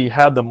literally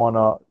had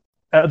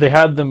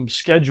them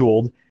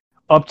scheduled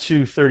up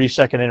to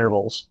 30-second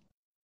intervals,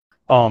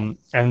 so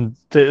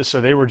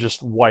they were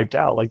just wiped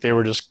out. Like they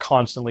were just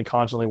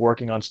constantly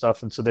working on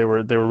stuff, and so they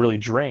were really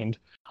drained.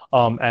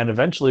 And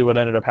eventually, what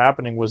ended up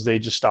happening was they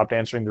just stopped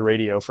answering the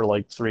radio for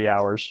like 3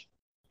 hours.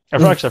 I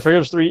forget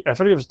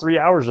it was 3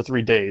 hours or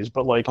 3 days,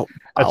 but like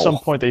at some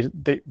point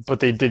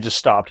they just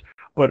stopped.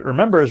 But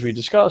remember, as we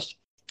discussed,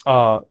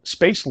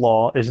 space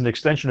law is an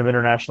extension of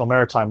international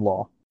maritime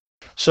law.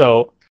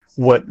 So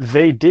what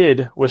they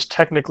did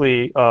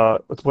technically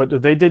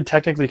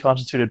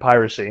constituted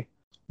piracy,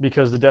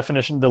 because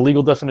the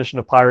legal definition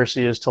of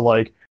piracy is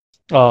to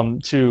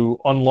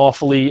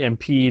unlawfully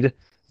impede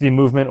the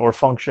movement or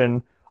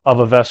function of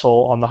a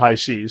vessel on the high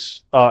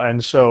seas.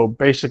 And so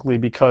basically,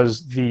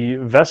 because the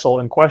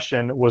vessel in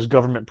question was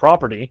government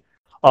property,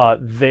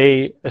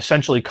 they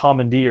essentially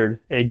commandeered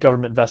a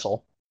government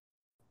vessel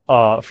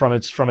from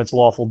its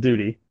lawful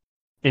duty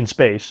in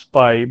space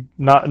by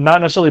not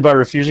necessarily by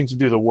refusing to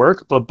do the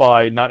work, but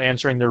by not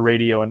answering their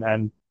radio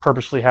and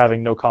purposely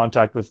having no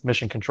contact with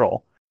mission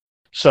control.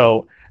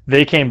 So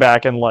they came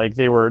back and I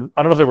don't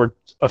know if they were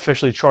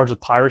officially charged with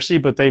piracy,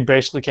 but they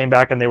basically came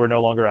back and they were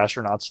no longer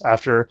astronauts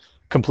after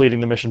completing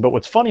the mission. But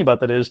what's funny about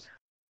that is,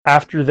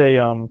 after they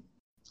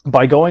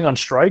by going on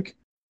strike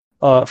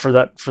for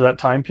that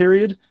time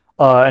period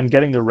and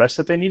getting the rest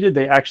that they needed,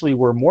 they actually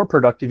were more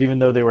productive, even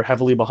though they were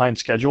heavily behind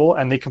schedule,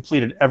 and they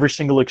completed every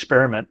single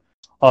experiment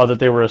that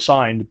they were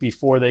assigned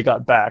before they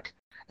got back.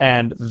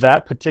 And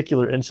that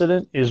particular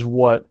incident is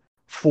what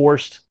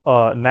forced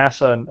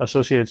NASA and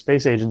associated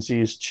space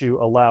agencies to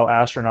allow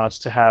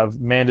astronauts to have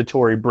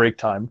mandatory break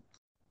time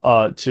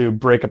to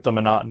break up the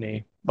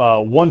monotony.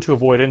 One, to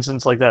avoid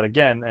incidents like that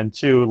again, and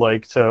two,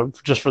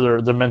 just for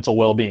their mental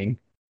well-being.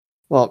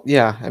 Well,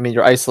 yeah, I mean,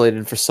 you're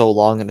isolated for so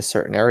long in a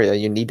certain area,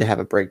 you need to have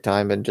a break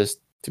time and just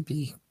to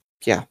be,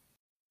 yeah.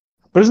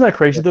 But isn't that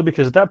crazy though?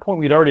 Because at that point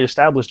we'd already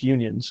established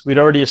unions. We'd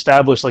already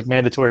established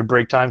mandatory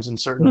break times and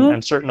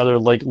certain other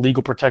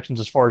legal protections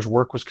as far as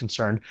work was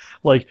concerned.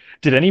 Like,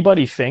 did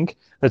anybody think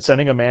that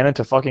sending a man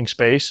into fucking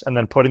space and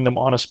then putting them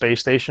on a space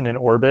station in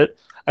orbit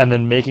and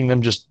then making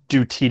them just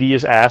do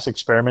tedious ass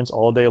experiments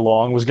all day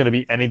long was going to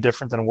be any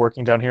different than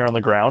working down here on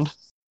the ground?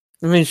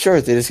 I mean, sure,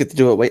 they just get to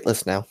do it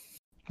weightless now.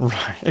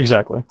 Right,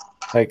 exactly.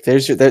 Like,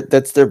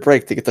 that's their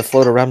break. They get to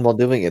float around while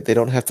doing it. They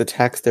don't have to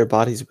tax their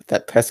bodies with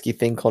that pesky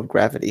thing called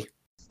gravity.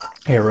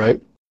 Yeah,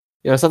 right.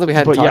 Something we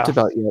hadn't talked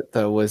about yet,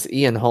 though, was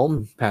Ian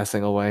Holm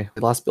passing away.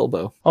 We lost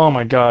Bilbo. Oh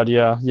my God,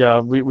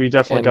 yeah. We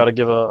definitely got to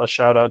give a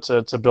shout out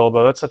to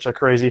Bilbo. That's such a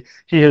crazy.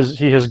 He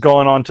has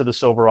gone on to the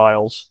Silver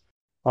Isles,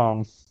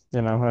 and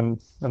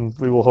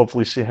we will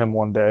hopefully see him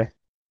one day.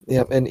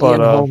 Yep, and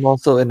Ian Holm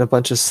also in a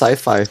bunch of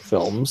sci-fi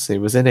films. He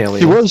was in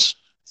Alien.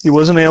 He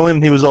was an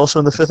alien. He was also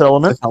in The Fifth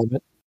Element.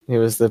 He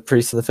was the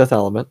priest in The Fifth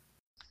Element.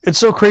 It's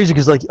so crazy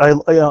because I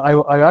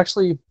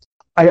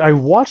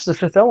watched The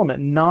Fifth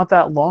Element not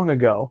that long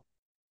ago,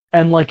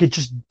 and it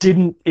just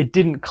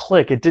didn't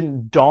click. It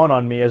didn't dawn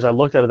on me as I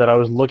looked at it that I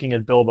was looking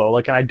at Bilbo.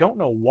 And I don't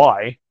know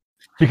why,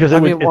 because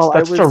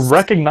that's such a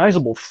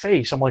recognizable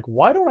face. I'm like,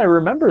 why don't I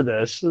remember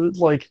this?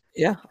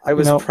 Yeah, I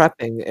was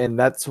prepping, and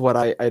that's what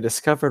I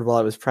discovered while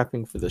I was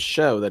prepping for the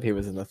show, that he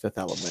was in The Fifth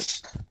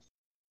Element.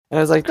 And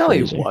I was like, no,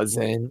 he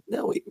wasn't.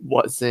 No, he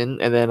wasn't.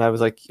 And then I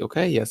was like,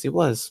 okay, yes, he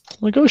was.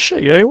 Like, oh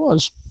shit, yeah, he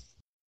was.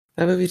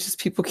 That movie, just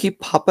people keep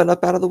popping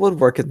up out of the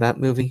woodwork in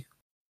that movie.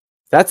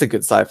 That's a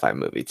good sci-fi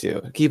movie,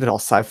 too. Keeping all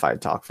sci-fi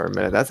talk for a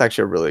minute. That's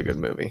actually a really good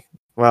movie.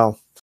 Well,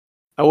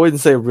 I wouldn't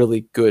say a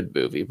really good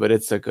movie, but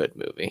it's a good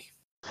movie.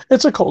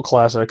 It's a cult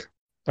classic.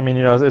 I mean,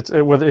 it's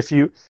if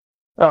you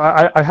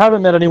I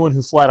haven't met anyone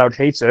who flat out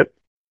hates it,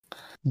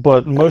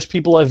 but most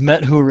people I've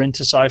met who are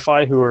into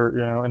sci-fi, who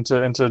are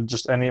into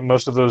just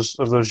most of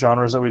those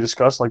genres that we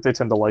discussed, like they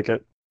tend to like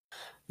it.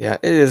 Yeah,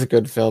 it is a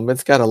good film.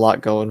 It's got a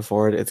lot going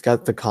for it. It's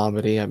got the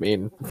comedy. I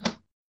mean,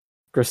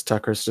 Chris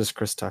Tucker's just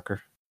Chris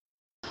Tucker.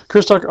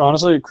 Chris Tucker,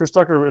 honestly, Chris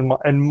Tucker,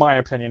 in my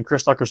opinion,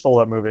 Chris Tucker stole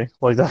that movie.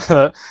 Like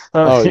that.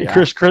 Yeah.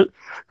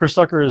 Chris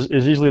Tucker is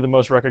easily the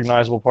most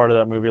recognizable part of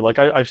that movie. Like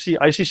I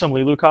see some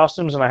Lilu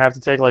costumes, and I have to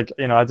take I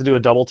have to do a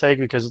double take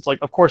because it's like,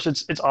 of course,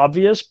 it's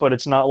obvious, but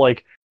it's not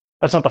like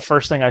that's not the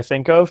first thing I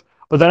think of.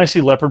 But then I see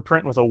leopard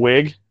print with a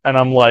wig, and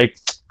I'm like,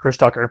 Chris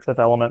Tucker, Fifth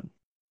Element.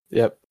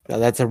 Yep,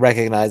 that's a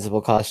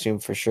recognizable costume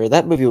for sure.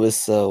 That movie was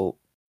so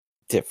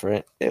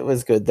different. It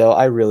was good though.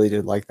 I really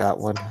did like that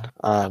one.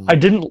 I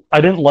didn't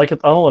like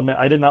it. I'll admit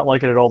I did not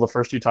like it at all the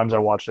first 2 times I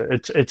watched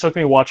it. It took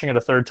me watching it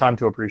a third time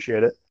to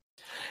appreciate it.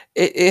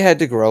 It had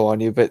to grow on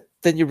you, but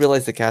then you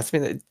realize the cast. I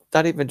mean,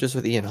 not even just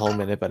with Ian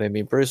Holm in it, but I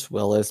mean Bruce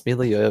Willis,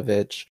 Milla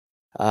Jovovich,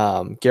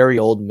 Gary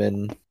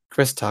Oldman,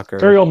 Chris Tucker.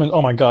 Gary Oldman,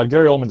 oh my God,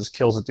 Gary Oldman just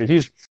kills it, dude.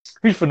 He's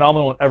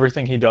phenomenal in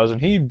everything he does, and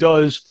he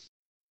does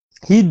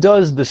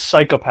the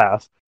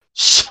psychopath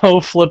so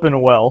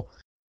flippin' well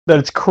that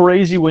it's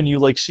crazy when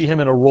you see him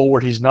in a role where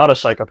he's not a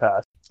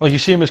psychopath. Like you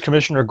see him as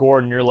Commissioner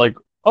Gordon, you're like,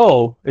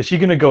 oh, is he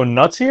gonna go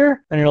nuts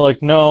here? And you're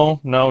like, no,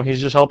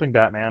 he's just helping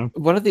Batman.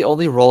 One of the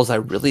only roles I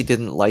really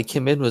didn't like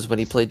him in was when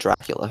he played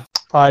Dracula.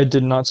 I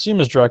did not see him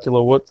as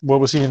Dracula. What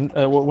was he in?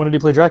 When did he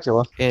play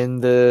Dracula?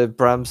 In the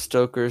Bram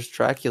Stoker's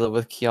Dracula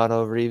with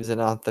Keanu Reeves and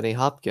Anthony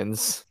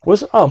Hopkins.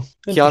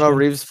 Keanu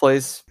Reeves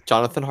plays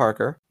Jonathan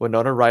Harker.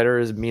 Winona Ryder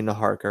is Mina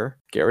Harker.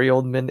 Gary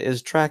Oldman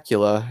is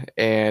Dracula,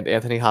 and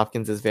Anthony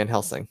Hopkins is Van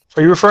Helsing.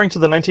 Are you referring to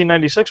the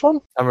 1996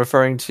 one? I'm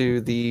referring to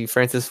the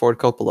Francis Ford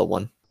Coppola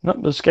one. No,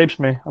 it escapes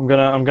me. I'm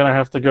gonna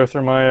have to go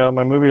through my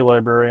my movie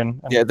library and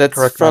yeah, that's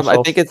from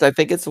myself. I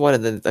think it's one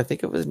of the I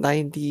think it was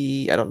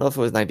 90. I don't know if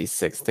it was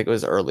 96. I think it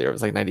was earlier. It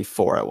was like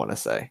 94. I want to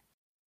say.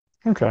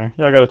 Okay,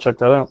 yeah, I gotta check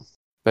that out.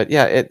 But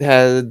yeah, it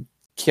had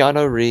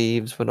Keanu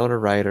Reeves, Winona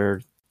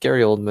Ryder,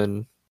 Gary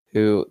Oldman.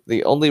 Who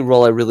the only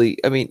role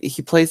I mean,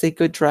 he plays a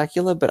good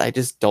Dracula, but I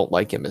just don't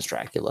like him as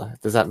Dracula.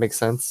 Does that make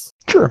sense?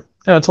 Sure.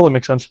 Yeah, it totally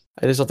makes sense.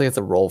 I just don't think it's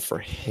a role for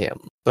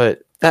him.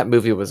 But that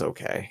movie was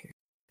okay.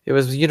 It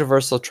was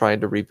Universal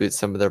trying to reboot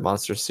some of their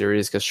monster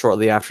series because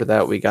shortly after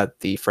that we got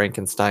the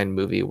Frankenstein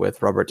movie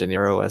with Robert De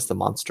Niro as the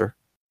monster.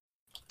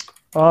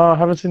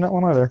 Haven't seen that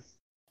one either.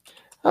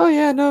 Oh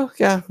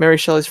yeah, Mary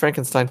Shelley's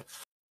Frankenstein.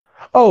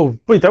 Oh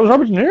wait, that was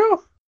Robert De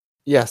Niro?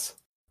 Yes.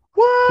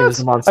 What? He was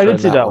the monster. I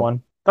didn't see that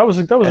one. That was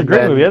a great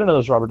movie. I didn't know it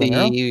was Robert De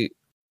Niro.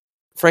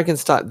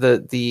 Frankenstein,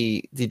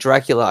 the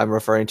Dracula I'm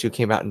referring to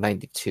came out in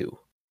 '92.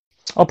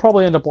 I'll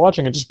probably end up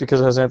watching it just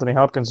because it has Anthony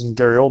Hopkins and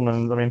Gary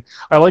Oldman. I mean,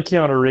 I like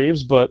Keanu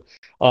Reeves, but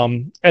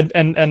and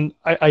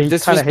I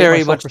this was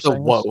very much the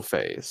whoa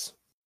phase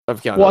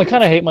of Keanu. Well, I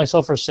kind of hate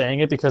myself for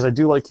saying it because I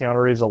do like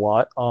Keanu Reeves a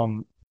lot.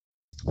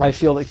 I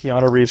feel that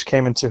Keanu Reeves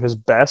came into his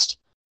best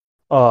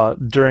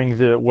during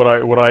the what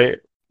I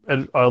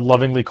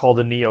lovingly call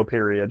the Neo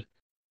period.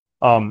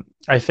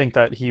 I think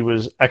that he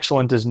was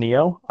excellent as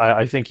Neo.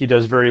 I think he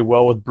does very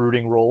well with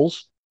brooding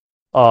roles.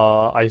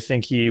 I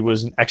think he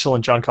was an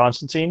excellent John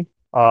Constantine.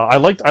 I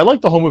liked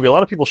the whole movie. A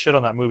lot of people shit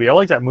on that movie. I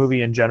like that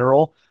movie in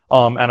general.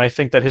 And I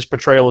think that his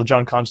portrayal of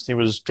John Constantine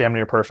was damn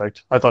near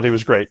perfect. I thought he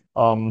was great.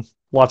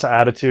 Lots of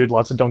attitude,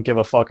 lots of don't give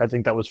a fuck. I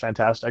think that was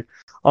fantastic.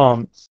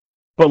 But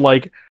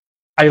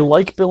I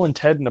like Bill and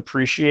Ted and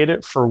appreciate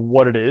it for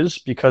what it is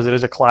because it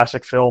is a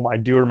classic film. I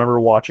do remember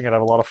watching it. I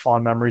have a lot of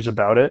fond memories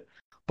about it.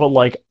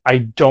 But I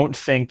don't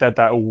think that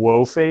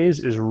whoa phase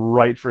is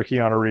right for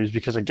Keanu Reeves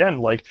because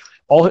again,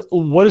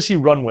 what does he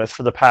run with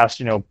for the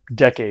past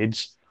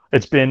decades?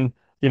 It's been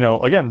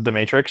again The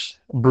Matrix,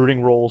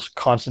 brooding roles,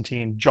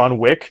 Constantine, John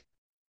Wick.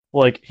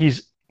 He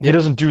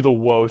doesn't do the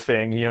whoa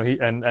thing.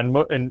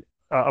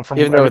 From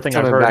even everything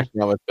I've heard, back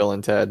now with Bill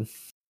and Ted.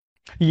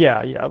 Yeah.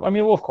 I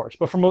mean, well, of course.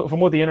 But from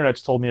what the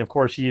internet's told me, of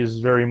course, he is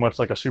very much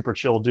like a super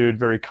chill dude,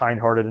 very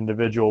kind-hearted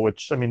individual,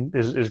 which I mean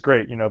is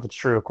great. If it's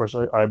true, of course.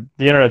 The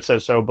internet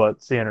says so, but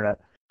it's the internet,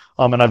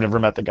 and I've never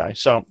met the guy,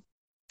 so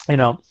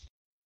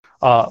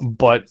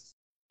but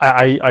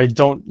I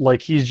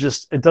don't he's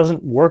just it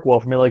doesn't work well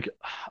for me.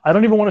 I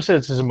don't even want to say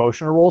it's his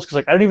emotional roles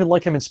because I don't even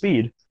like him in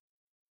Speed.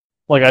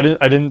 I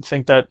didn't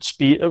think that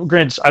Speed.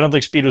 Granted, I don't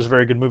think Speed was a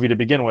very good movie to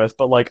begin with,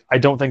 but I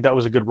don't think that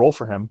was a good role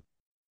for him.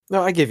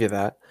 No, I give you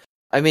that.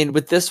 I mean,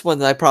 with this one,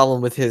 my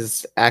problem with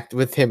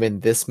with him in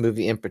this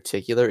movie in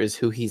particular is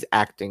who he's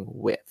acting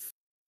with.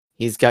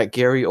 He's got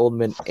Gary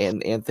Oldman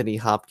and Anthony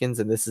Hopkins,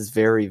 and this is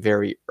very,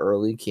 very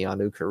early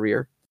Keanu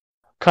career.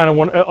 Kind of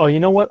one. Oh, you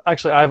know what?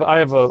 Actually,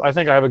 I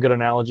think I have a good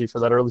analogy for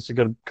that, or at least a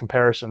good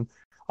comparison.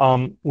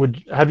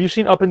 Have you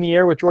seen Up in the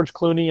Air with George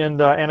Clooney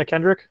and Anna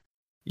Kendrick?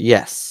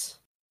 Yes.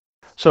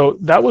 So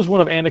that was one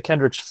of Anna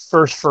Kendrick's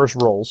first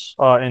roles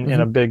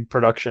in a big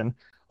production.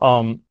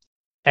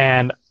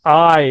 And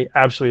I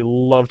absolutely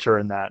loved her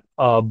in that.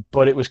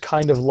 But it was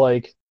kind of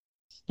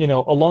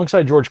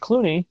alongside George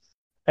Clooney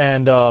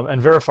and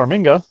Vera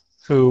Farmiga,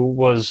 who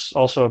was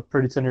also a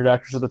pretty tenured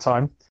actress at the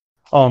time.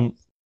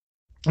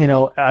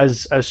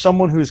 As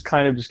someone who's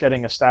kind of just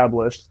getting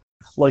established,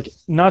 like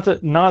not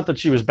that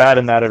she was bad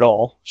in that at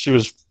all. She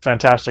was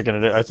fantastic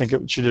in it. I think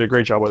she did a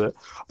great job with it.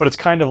 But it's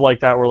kind of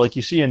like that where like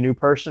you see a new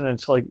person and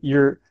it's like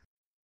I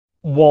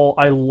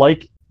love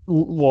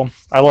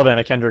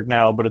Anna Kendrick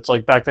now, but it's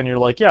like back then you're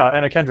like, yeah,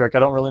 Anna Kendrick, I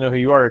don't really know who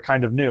you are, you're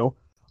kind of new.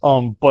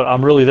 But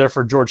I'm really there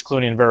for George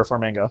Clooney and Vera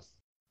Farmiga.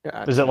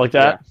 Yeah, is it like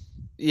that?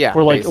 Yeah.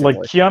 Where like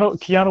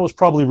Keanu was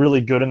probably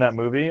really good in that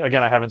movie.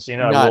 Again, I haven't seen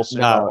it. I will say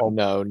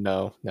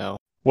no.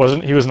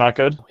 Wasn't he? Was not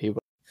good.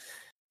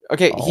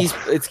 Okay,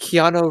 it's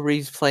Keanu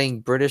Reeves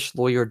playing British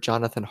lawyer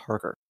Jonathan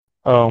Harker.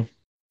 Oh.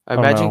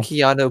 Imagine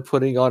Keanu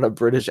putting on a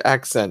British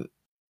accent.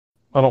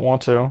 I don't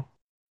want to.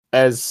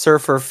 As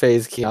Surfer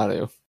Phase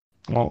Keanu.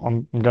 Well,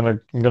 I'm gonna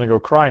go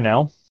cry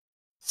now.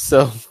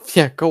 So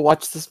yeah, go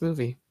watch this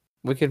movie.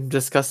 We can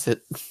discuss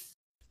it.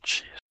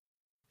 Jeez.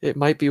 It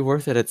might be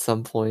worth it at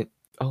some point.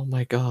 Oh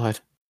my god.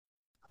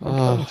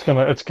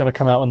 It's gonna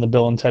come out when the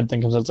Bill and Ted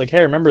thing comes out. It's like,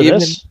 hey, remember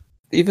this?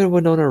 Even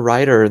Winona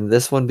Ryder, and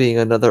this one being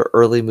another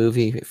early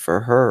movie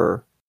for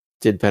her,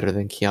 did better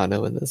than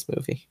Keanu in this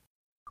movie.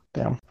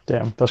 Damn,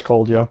 that's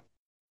cold, yo.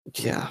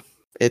 Yeah,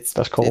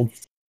 that's cold.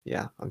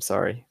 I'm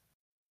sorry.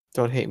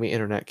 Don't hate me,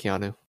 internet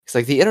Keanu. It's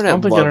like the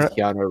internet loves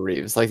Keanu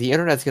Reeves. Like the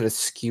internet's gonna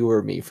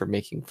skewer me for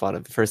making fun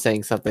of for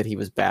saying something he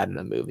was bad in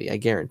a movie. I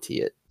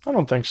guarantee it. I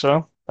don't think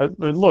so.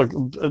 Look,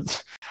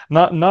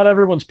 not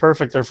everyone's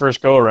perfect their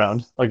first go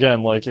around.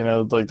 Again, like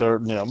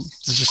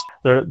it's just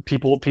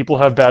people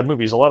have bad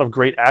movies. A lot of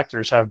great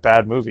actors have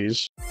bad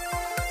movies.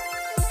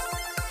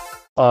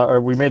 Or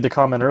we made the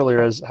comment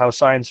earlier as how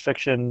science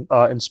fiction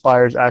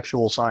inspires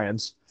actual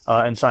science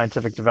and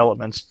scientific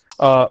developments.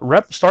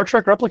 Star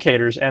Trek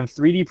replicators and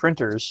 3D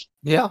printers.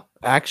 Yeah,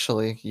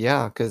 actually,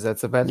 yeah, because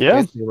that's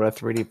basically what a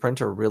 3D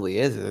printer really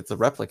is. It's a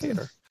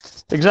replicator.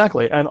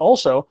 Exactly, and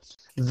also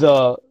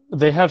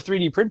they have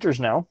 3D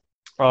printers now,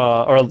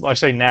 or I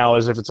say now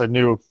as if it's a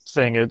new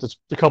thing. It's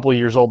a couple of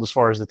years old as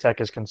far as the tech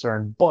is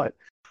concerned, but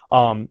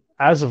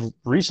as of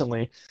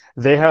recently,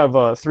 they have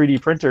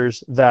 3D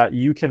printers that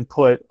you can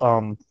put.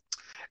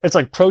 It's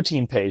like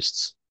protein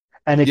pastes,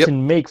 and it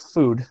can make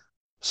food.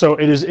 So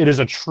it is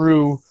a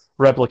true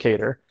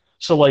replicator.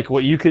 So like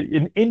what you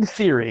could in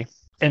theory,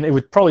 and it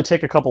would probably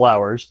take a couple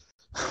hours,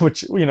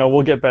 which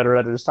we'll get better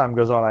at it as time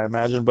goes on, I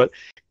imagine. But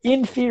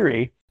in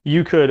theory,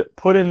 you could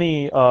put in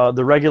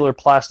the regular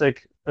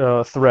plastic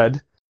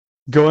thread,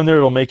 go in there,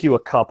 it'll make you a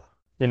cup,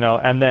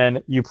 and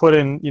then you put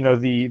in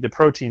the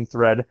protein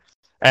thread,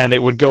 and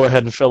it would go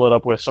ahead and fill it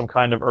up with some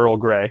kind of Earl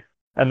Grey,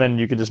 and then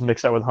you could just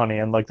mix that with honey,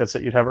 and like that's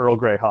it. You'd have Earl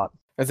Grey hot.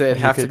 It'd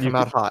have to come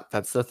out hot.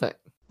 That's the thing.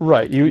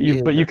 Right.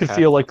 But you could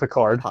feel like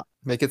Picard. Hot.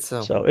 Make it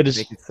so. So it is.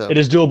 It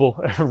is doable.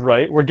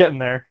 Right. We're getting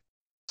there,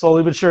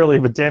 slowly but surely.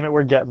 But damn it,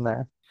 we're getting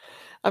there.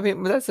 I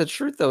mean, that's the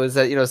truth, though, is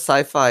that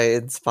sci-fi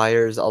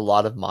inspires a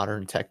lot of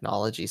modern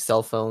technology.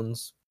 Cell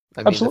phones.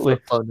 I mean, absolutely.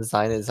 The flip phone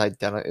design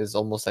is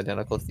almost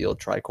identical to the old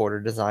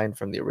tricorder design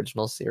from the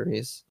original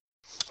series.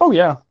 Oh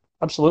yeah,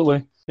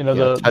 absolutely.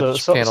 The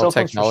touch panel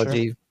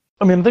technology. Sure.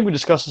 I mean, I think we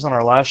discussed this on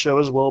our last show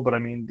as well. But I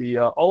mean, the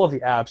all of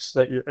the apps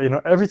that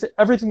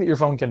everything that your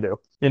phone can do.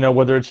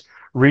 Whether it's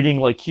reading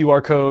like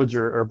QR codes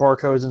or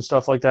barcodes and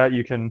stuff like that,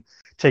 you can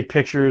take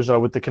pictures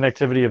with the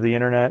connectivity of the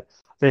internet.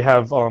 They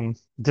have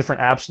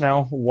different apps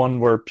now. One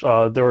where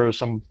there were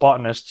some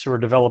botanists who are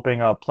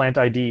developing plant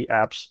ID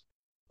apps.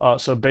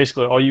 So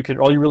basically, all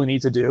you really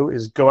need to do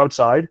is go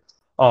outside,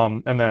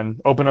 and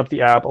then open up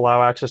the app,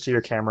 allow access to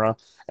your camera,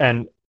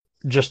 and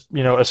just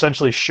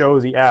essentially show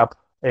the app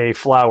a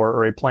flower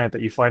or a plant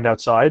that you find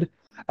outside,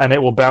 and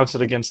it will bounce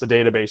it against the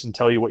database and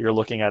tell you what you're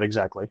looking at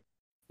exactly.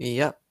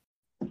 Yep.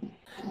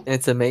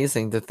 It's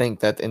amazing to think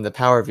that in the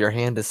power of your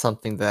hand is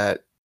something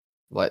that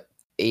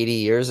 80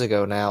 years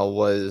ago now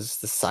was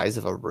the size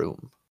of a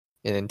room.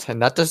 And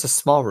not just a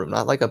small room,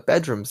 not like a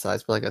bedroom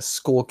size, but like a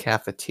school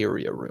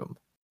cafeteria room.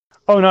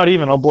 Oh, not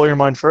even. I'll blow your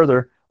mind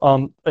further.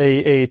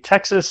 A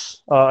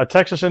Texas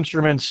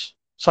Instruments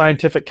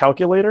scientific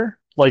calculator,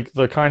 like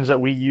the kinds that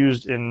we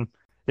used in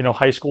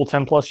high school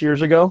 10 plus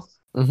years ago.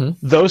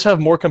 Mm-hmm. Those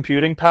have more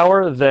computing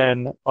power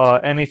than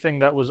anything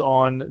that was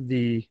on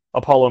the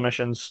Apollo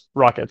missions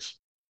rockets.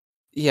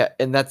 Yeah,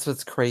 and that's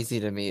what's crazy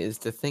to me is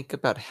to think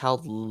about how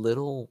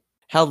little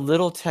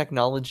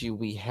technology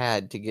we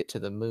had to get to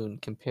the moon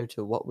compared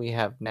to what we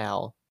have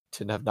now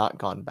to have not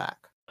gone back.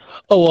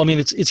 Oh, well, I mean,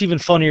 it's even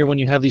funnier when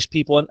you have these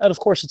people, and of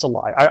course it's a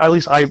lie. At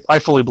least I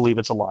fully believe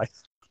it's a lie.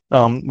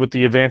 With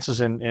the advances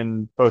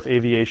in both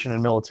aviation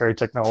and military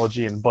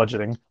technology and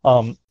budgeting,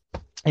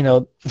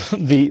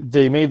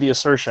 they made the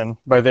assertion,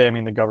 by they I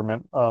mean the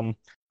government,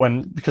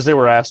 because they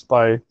were asked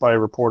by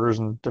reporters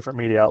and different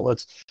media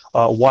outlets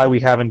why we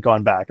haven't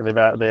gone back.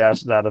 They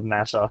asked that of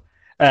NASA,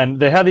 and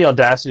they had the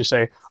audacity to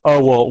say,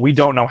 "Oh well, we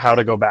don't know how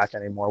to go back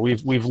anymore.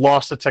 We've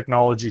lost the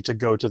technology to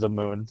go to the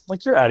moon."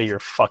 Like, you're out of your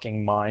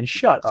fucking mind.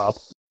 Shut up.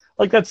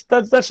 Like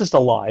that's just a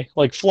lie.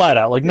 Like, flat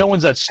out. Like, no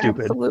one's that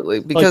stupid. Absolutely,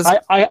 because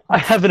I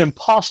have an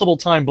impossible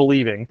time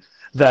believing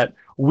that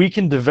we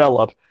can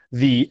develop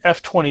the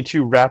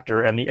F-22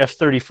 Raptor and the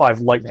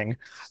F-35 Lightning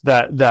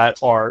that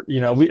are,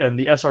 and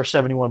the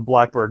SR-71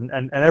 Blackbird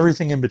and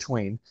everything in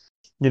between,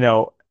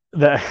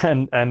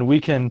 that and we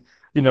can,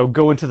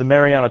 go into the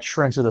Mariana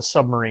Trench with a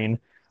submarine.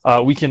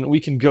 We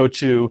can go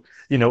to,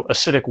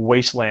 acidic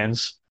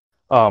wastelands,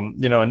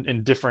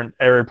 in different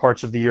arid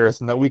parts of the earth,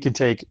 and that we can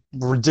take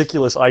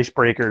ridiculous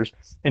icebreakers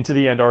into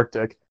the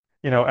Antarctic,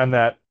 and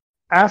that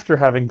after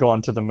having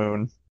gone to the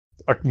moon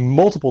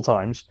multiple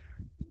times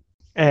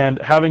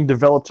and having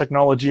developed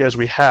technology as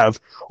we have,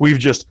 we've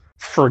just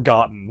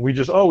forgotten.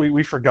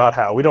 We forgot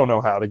how. We don't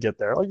know how to get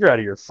there. Like, you're out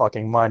of your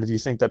fucking mind if you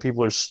think that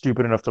people are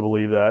stupid enough to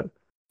believe that.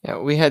 Yeah,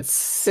 we had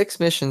 6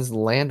 missions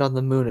land on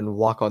the moon and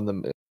walk on the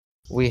moon.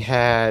 We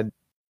had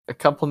a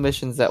couple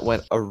missions that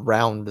went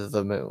around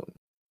the moon.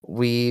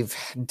 We've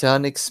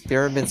done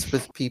experiments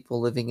with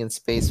people living in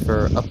space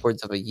for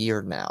upwards of a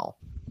year now.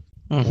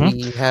 Mm-hmm.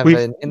 We have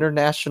an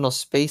international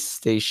space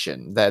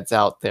station that's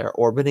out there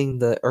orbiting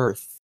the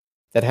Earth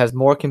that has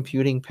more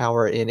computing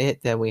power in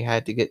it than we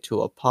had to get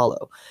to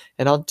Apollo.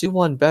 And I'll do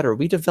one better.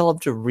 We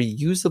developed a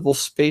reusable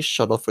space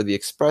shuttle for the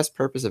express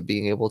purpose of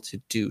being able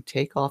to do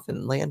takeoff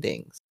and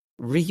landings.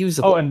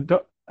 Reusable. Oh, and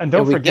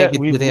don't we forget,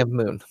 can't get to the damn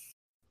moon.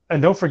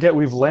 And don't forget,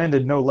 we've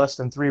landed no less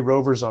than 3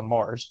 rovers on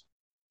Mars.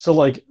 So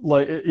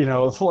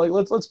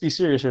let's be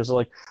serious here.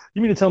 So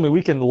you mean to tell me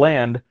we can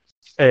land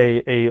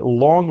a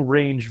long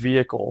range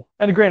vehicle?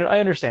 And granted, I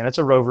understand it's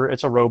a rover,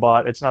 it's a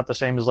robot, it's not the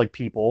same as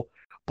people,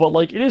 but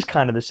it is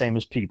kind of the same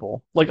as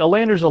people. Like, a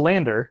lander's a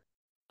lander.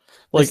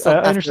 I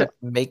understand.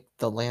 Make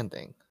the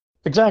landing.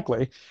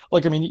 Exactly.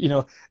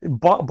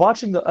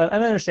 Botching and I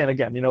understand,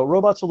 again,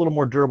 robots are a little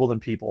more durable than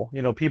people.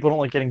 People don't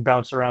like getting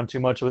bounced around too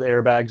much with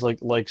airbags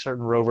like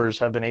certain rovers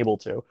have been able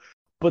to.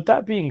 But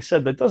that being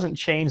said, that doesn't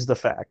change the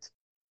fact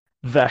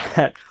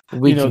that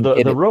the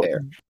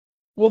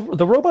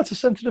robot's a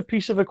sensitive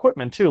piece of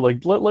equipment too.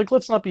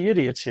 Let's not be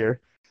idiots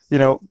here.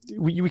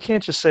 We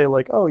can't just say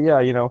oh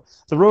yeah,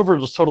 the rover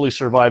will totally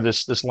survive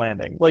this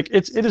landing.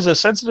 It is a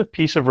sensitive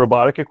piece of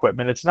robotic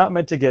equipment. It's not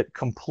meant to get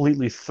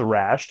completely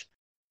thrashed.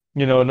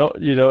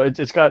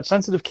 It's got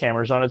sensitive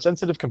cameras on it,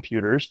 sensitive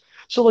computers.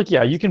 So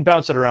yeah, you can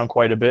bounce it around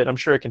quite a bit. I'm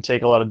sure it can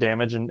take a lot of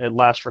damage and it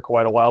lasts for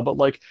quite a while. But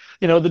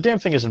the damn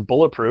thing isn't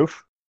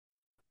bulletproof.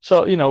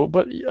 So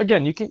but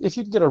again, if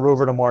you can get a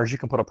rover to Mars, you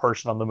can put a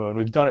person on the moon.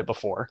 We've done it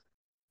before.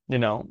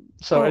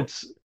 So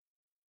it's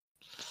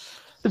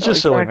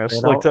just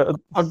silliness.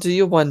 I'll do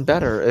you one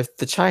better. If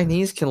the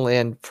Chinese can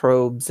land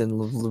probes and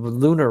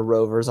lunar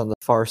rovers on the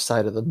far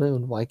side of the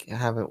moon, why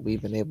haven't we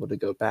been able to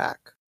go back?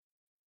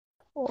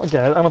 Well,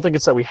 again, I don't think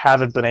it's that we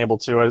haven't been able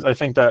to. I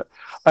think that,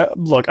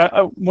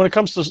 when it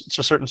comes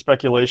to certain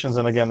speculations,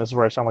 and again, this is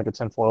where I sound like a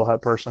tinfoil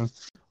hat person,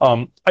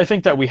 I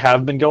think that we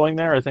have been going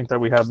there. I think that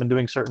we have been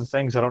doing certain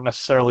things. I don't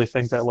necessarily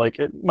think that,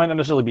 it might not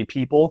necessarily be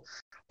people,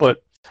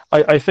 but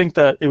I think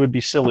that it would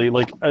be silly.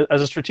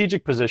 As a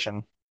strategic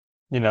position,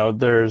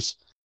 there's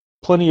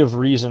plenty of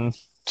reason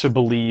to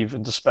believe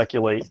and to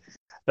speculate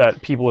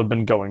that people have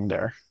been going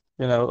there,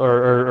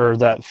 or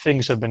that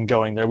things have been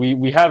going there.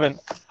 We haven't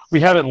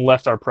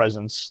left our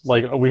presence.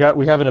 We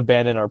haven't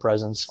abandoned our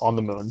presence on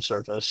the moon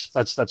surface.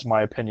 That's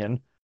my opinion.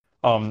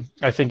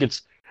 I think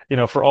it's,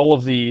 for all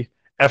of the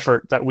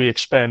effort that we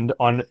expend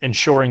on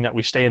ensuring that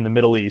we stay in the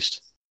Middle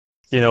East,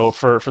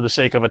 for the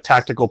sake of a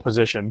tactical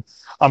position,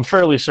 I'm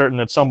fairly certain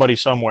that somebody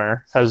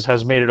somewhere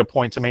has made it a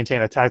point to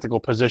maintain a tactical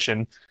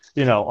position,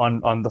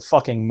 on the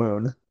fucking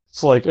moon.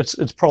 So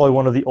it's probably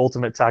one of the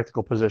ultimate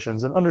tactical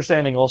positions. And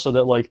understanding also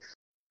that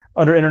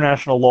under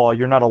international law,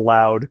 you're not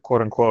allowed,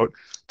 quote unquote,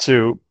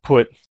 to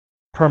put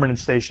permanent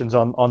stations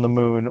on the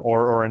moon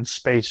or in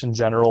space in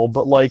general.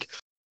 But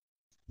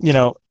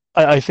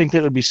I think that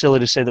it would be silly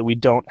to say that we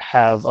don't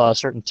have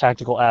certain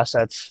tactical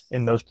assets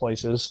in those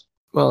places.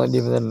 Well, and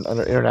even then,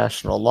 under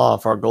international law,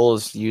 if our goal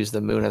is to use the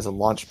moon as a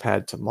launch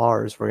pad to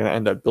Mars, we're going to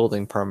end up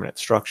building permanent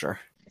structure.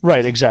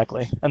 Right,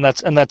 exactly, and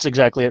that's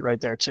exactly it right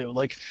there too.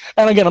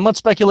 And again, I'm not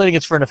speculating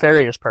it's for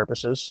nefarious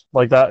purposes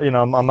like that.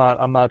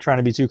 I'm not trying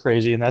to be too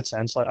crazy in that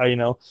sense.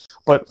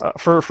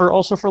 But for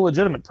also for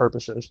legitimate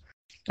purposes,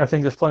 I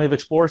think there's plenty of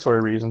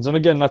exploratory reasons. And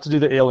again, not to do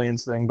the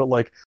aliens thing, but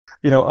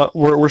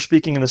we're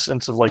speaking in the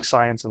sense of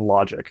science and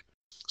logic.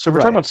 So if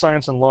we're talking about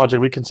science and logic,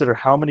 we consider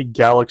how many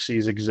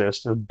galaxies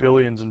exist. There's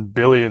billions and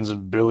billions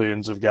and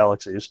billions of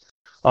galaxies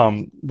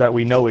that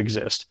we know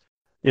exist.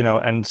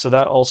 And so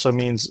that also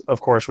means, of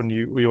course, when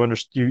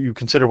you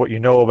consider what you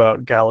know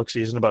about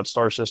galaxies and about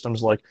star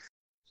systems,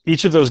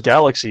 each of those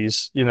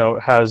galaxies,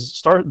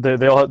 has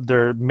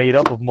they're made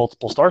up of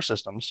multiple star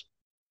systems.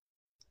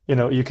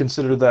 You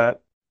consider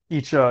that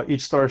each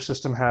star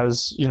system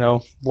has,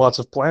 lots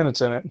of planets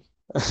in it.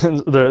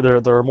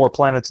 there are more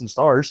planets than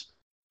stars.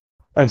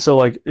 And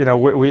so, it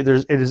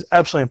is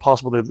absolutely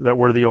impossible that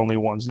we're the only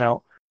ones.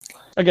 Now,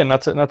 again,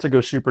 not to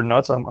go super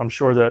nuts. I'm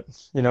sure that,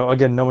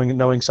 again,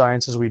 knowing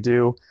science as we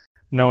do,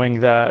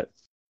 knowing that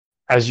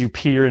as you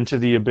peer into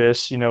the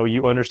abyss,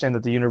 you understand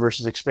that the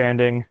universe is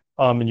expanding,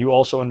 and you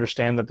also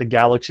understand that the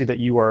galaxy that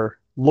you are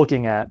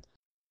looking at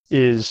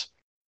is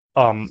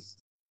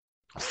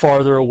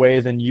farther away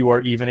than you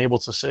are even able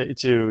to say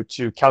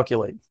to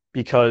calculate,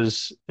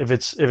 because if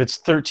it's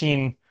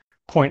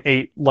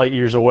 13.8 light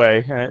years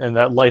away, and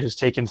that light has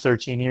taken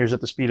 13 years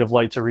at the speed of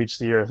light to reach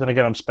the Earth, and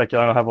again I'm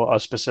speculating, I don't have a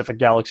specific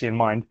galaxy in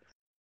mind,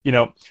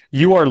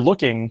 you are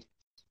looking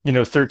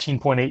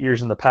 13.8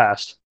 years in the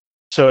past.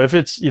 So if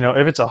it's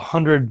if it's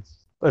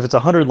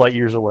 100 light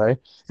years away,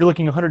 you're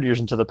looking 100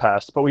 years into the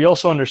past. But we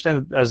also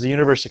understand that as the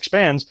universe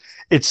expands,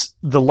 it's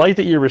the light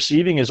that you're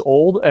receiving is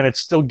old, and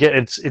it's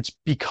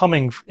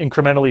becoming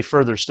incrementally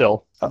further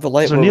still. The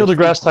light. So Neil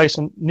deGrasse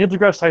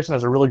Tyson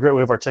has a really great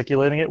way of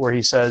articulating it, where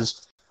he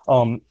says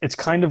it's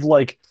kind of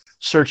like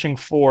searching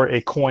for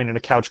a coin in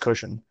a couch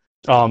cushion.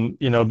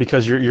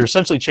 Because you're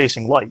essentially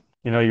chasing light.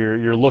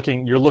 You're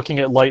looking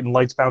at light, and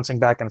light's bouncing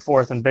back and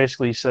forth. And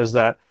basically, he says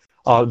that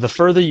the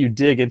further you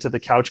dig into the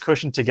couch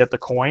cushion to get the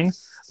coin,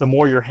 the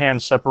more your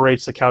hand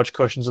separates the couch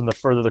cushions, and the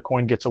further the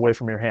coin gets away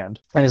from your hand.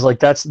 And he's like,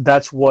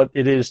 that's what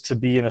it is to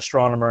be an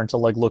astronomer and to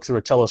like look through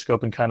a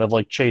telescope and kind of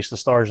like chase the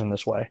stars in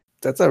this way.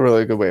 That's a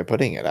really good way of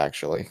putting it,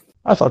 actually.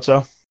 I thought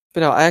so.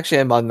 But no, I actually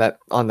am on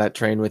that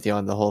train with you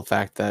on the whole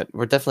fact that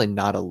we're definitely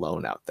not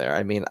alone out there.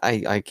 I mean,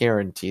 I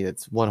guarantee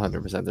it's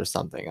 100% there's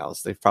something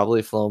else. They've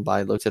probably flown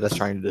by, looked at us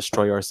trying to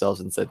destroy ourselves,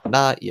 and said,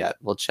 "Not yet.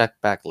 We'll check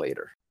back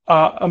later."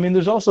 I mean,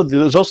 there's also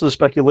the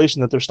speculation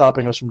that they're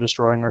stopping us from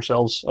destroying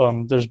ourselves.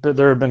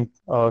 There have been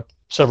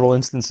several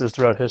instances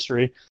throughout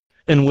history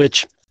in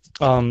which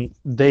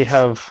they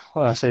have,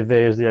 I say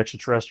they as the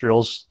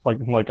extraterrestrials,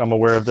 like I'm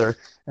aware of their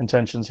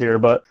intentions here,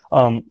 but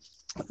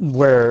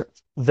where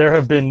there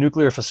have been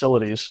nuclear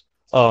facilities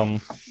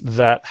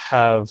that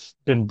have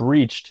been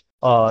breached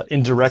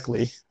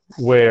indirectly,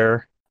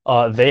 where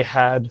they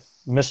had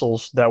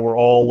missiles that were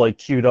all like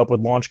queued up with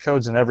launch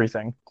codes and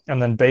everything.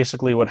 And then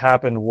basically what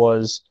happened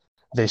was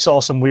they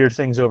saw some weird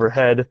things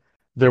overhead.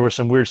 There was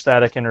some weird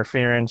static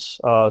interference,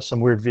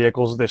 some weird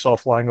vehicles they saw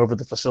flying over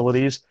the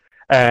facilities,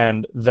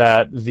 and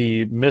that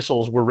the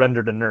missiles were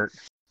rendered inert,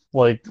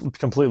 like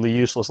completely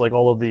useless. Like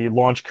all of the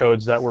launch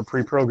codes that were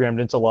pre-programmed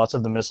into lots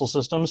of the missile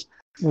systems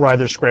were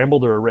either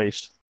scrambled or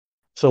erased.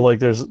 So like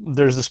there's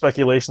the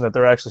speculation that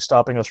they're actually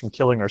stopping us from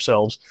killing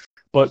ourselves.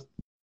 But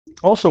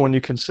also when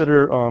you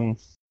consider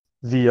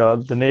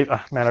the Navy,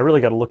 man, I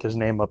really got to look his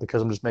name up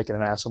because I'm just making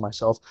an ass of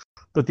myself.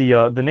 But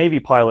the Navy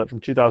pilot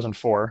from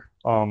 2004,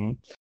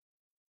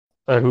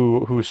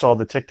 who saw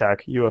the Tic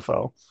Tac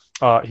UFO,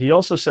 he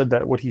also said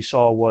that what he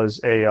saw was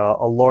a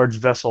large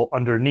vessel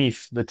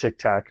underneath the Tic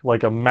Tac,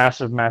 like a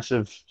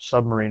massive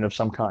submarine of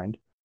some kind.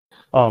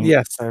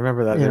 Yes, I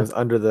remember that. It was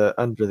under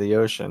the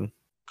ocean,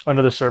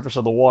 under the surface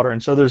of the water.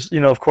 And so there's,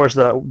 of course,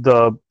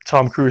 the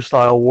Tom Cruise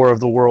style War of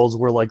the Worlds,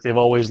 where like they've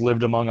always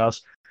lived among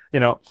us.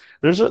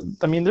 There's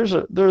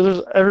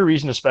every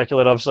reason to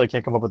speculate. Obviously, I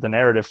can't come up with a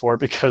narrative for it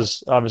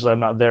because obviously I'm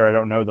not there. I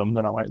don't know them.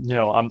 Then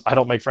I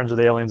don't make friends with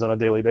aliens on a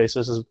daily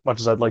basis as much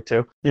as I'd like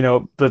to.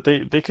 But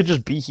they could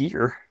just be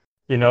here.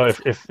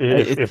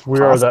 If we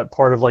are that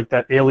part of like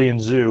that alien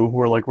zoo,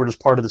 where like we're just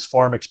part of this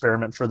farm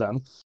experiment for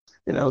them.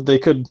 They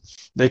could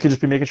just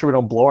be making sure we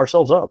don't blow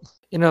ourselves up.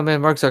 Man,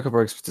 Mark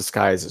Zuckerberg's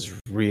disguise is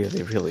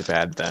really, really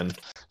bad. Then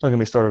don't get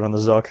me started on the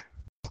Zuck.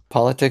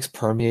 Politics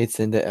permeates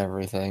into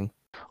everything.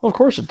 Well, of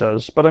course it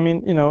does, but I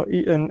mean,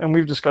 and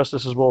we've discussed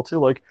this as well too.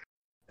 Like,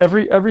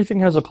 everything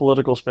has a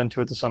political spin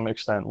to it to some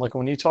extent. Like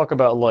when you talk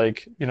about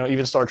like,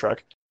 even Star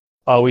Trek,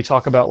 we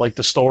talk about like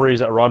the stories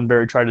that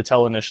Roddenberry tried to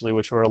tell initially,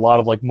 which were a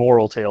lot of like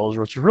moral tales,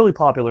 which were really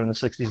popular in the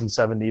 60s and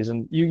 70s,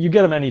 and you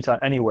get them anytime,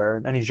 anywhere,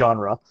 in any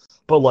genre.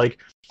 But like,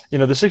 the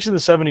 60s and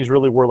the 70s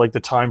really were like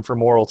the time for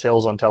moral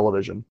tales on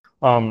television.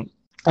 And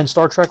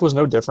Star Trek was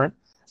no different.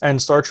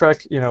 And Star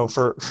Trek,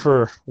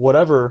 for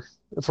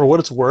what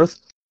it's worth,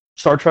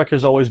 Star Trek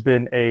has always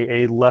been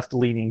a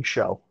left-leaning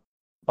show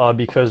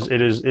because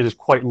it is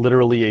quite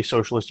literally a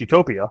socialist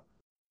utopia,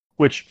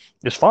 which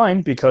is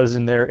fine because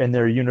in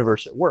their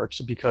universe it works,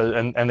 because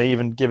and they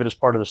even give it as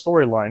part of the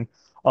storyline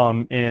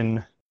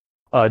in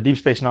Deep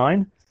Space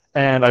Nine,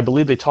 and I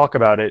believe they talk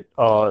about it.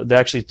 They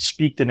actually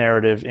speak the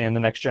narrative in The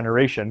Next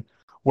Generation,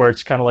 where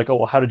it's kind of like, oh,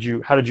 well, how did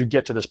you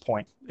get to this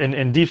point?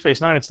 In Deep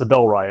Space Nine, it's the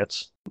Bell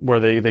riots, where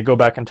they go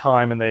back in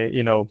time and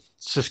they,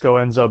 Cisco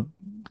ends up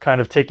kind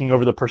of taking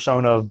over the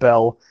persona of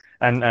Bell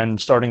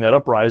and starting that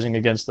uprising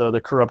against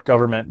the corrupt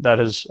government that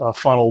has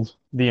funneled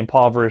the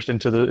impoverished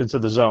into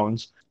the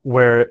zones.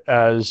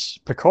 Whereas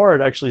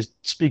Picard actually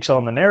speaks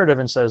on the narrative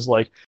and says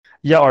like,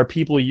 yeah, our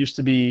people used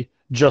to be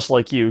just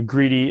like you,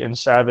 greedy and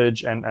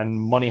savage and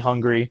money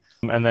hungry.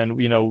 And then,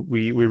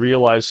 we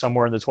realized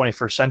somewhere in the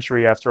 21st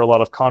century, after a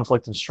lot of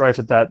conflict and strife,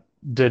 that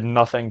did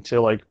nothing to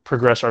like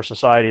progress our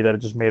society, that it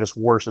just made us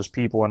worse as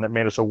people and it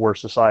made us a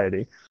worse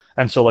society.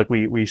 And so like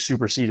we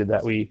superseded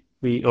that, we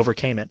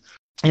overcame it.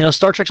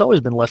 Star Trek's always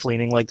been left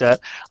leaning like that.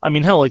 I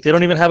mean, hell, like they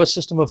don't even have a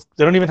system of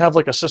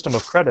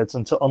credits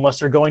unless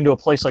they're going to a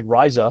place like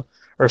Risa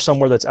or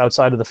somewhere that's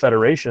outside of the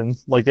Federation.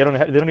 Like they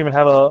don't even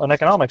have an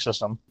economic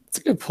system. That's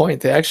a good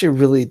point. They actually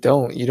really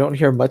don't. You don't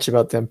hear much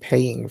about them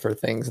paying for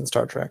things in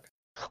Star Trek.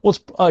 Well,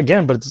 it's,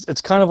 again, but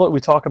it's kind of what we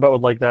talk about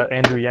with like that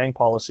Andrew Yang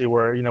policy,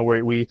 where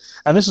where we,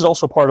 and this is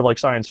also part of like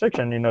science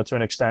fiction, to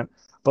an extent,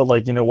 but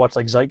like what's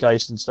like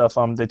Zeitgeist and stuff.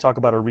 They talk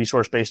about a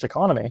resource-based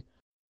economy,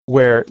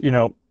 where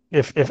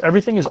if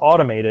everything is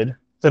automated,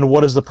 then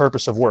what is the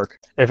purpose of work?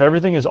 If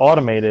everything is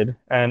automated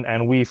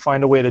and we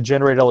find a way to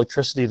generate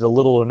electricity at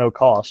little or no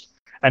cost,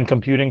 and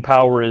computing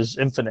power is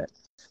infinite,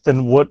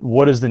 then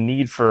what is the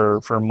need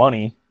for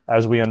money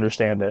as we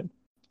understand it?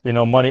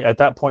 Money at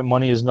that point,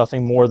 money is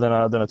nothing more than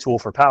a tool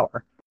for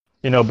power.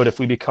 But if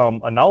we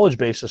become a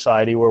knowledge-based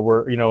society where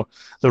we're,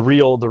 the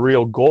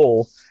real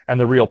goal and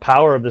the real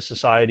power of the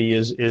society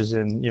is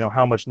in,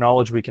 how much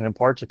knowledge we can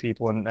impart to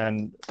people,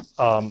 and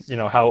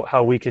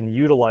how we can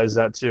utilize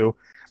that to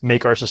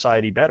make our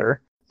society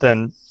better,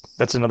 then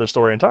that's another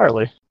story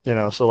entirely.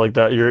 So like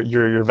that,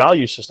 your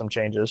value system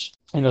changes.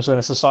 So in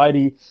a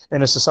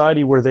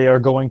society where they are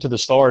going to the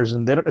stars,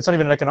 and it's not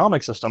even an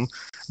economic system.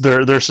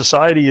 Their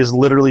society is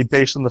literally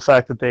based on the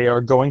fact that they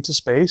are going to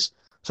space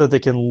so that they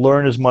can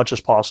learn as much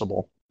as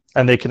possible,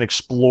 and they can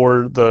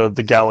explore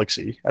the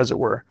galaxy, as it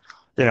were.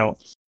 I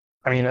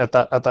mean, at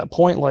that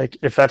point, like,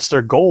 if that's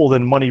their goal,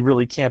 then money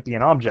really can't be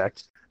an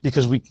object,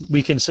 because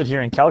we can sit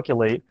here and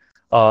calculate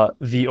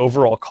the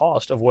overall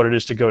cost of what it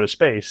is to go to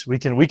space. We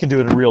can do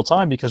it in real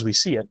time because we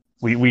see it.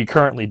 We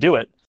currently do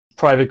it.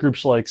 Private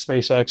groups like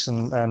SpaceX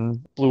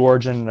and Blue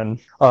Origin, and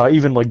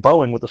even like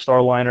Boeing with the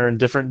Starliner, and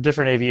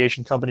different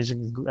aviation companies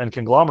and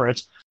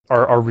conglomerates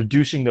are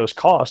reducing those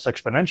costs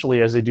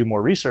exponentially as they do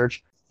more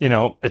research.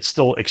 It's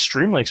still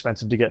extremely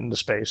expensive to get into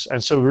space.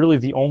 And so really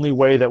the only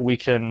way that we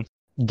can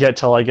get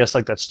to, I guess,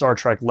 like that Star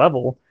Trek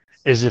level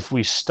is if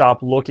we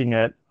stop looking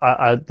at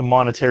the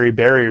monetary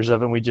barriers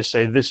of it, and we just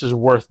say, this is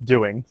worth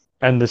doing,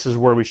 and this is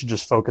where we should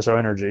just focus our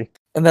energy.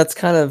 And that's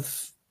kind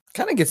of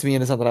gets me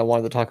into something I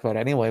wanted to talk about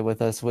anyway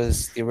with us,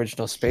 was the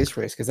original space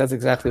race, because that's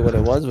exactly what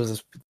it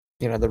was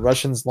the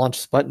Russians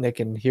launched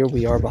Sputnik, and here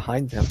we are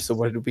behind them. So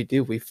what did we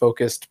do? We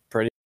focused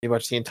pretty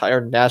much the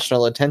entire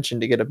national attention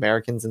to get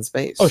Americans in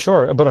space. Oh,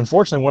 sure. But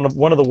unfortunately,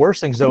 one of the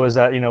worst things, though, is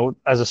that,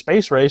 as a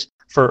space race,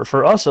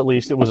 for us at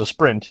least, it was a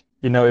sprint.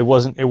 It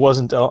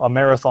wasn't a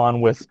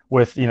marathon with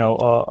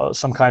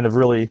some kind of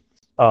really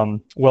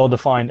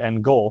well-defined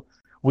end goal.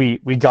 We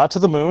got to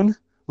the moon.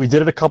 We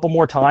did it a couple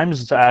more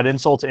times to add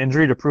insult to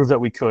injury, to prove that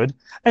we could.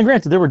 And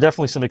granted, there were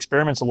definitely some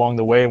experiments along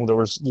the way, and there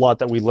was a lot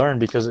that we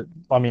learned, because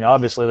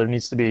obviously there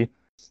needs to be,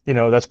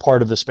 that's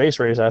part of the space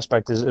race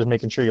aspect, is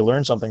making sure you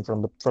learn something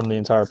from the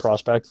entire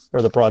prospect,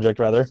 or the project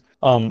rather.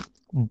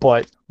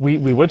 But we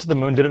went to the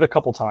moon, did it a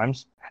couple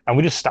times, and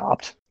we just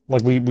stopped.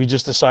 Like we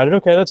just decided,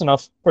 okay, that's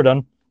enough. We're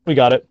done. We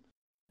got it.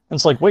 And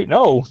it's like, wait,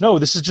 no,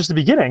 this is just the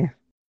beginning.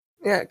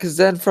 Yeah, because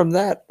then from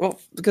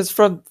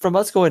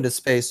us going to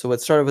space, so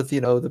it started with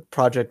the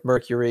Project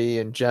Mercury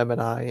and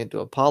Gemini into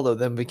Apollo,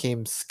 then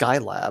became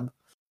Skylab,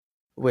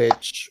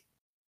 which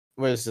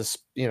was this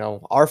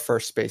our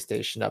first space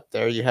station up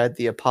there. You had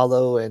the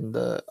Apollo and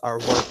our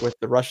work with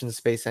the Russian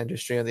space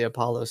industry on the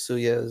Apollo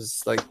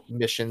Soyuz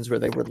missions, where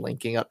they were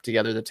linking up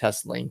together to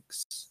test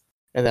links.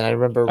 And then I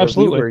remember when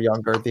we were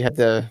younger, they had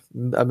the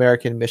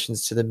American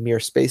missions to the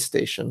Mir space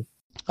station.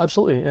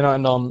 Absolutely,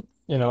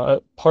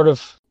 part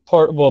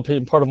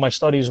of my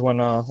studies when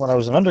I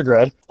was an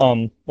undergrad,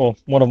 one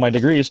of my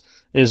degrees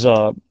is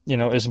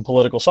in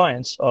political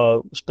science.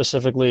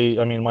 Specifically,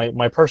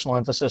 my personal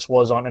emphasis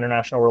was on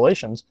international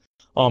relations,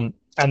 and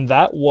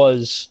that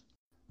was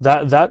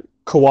that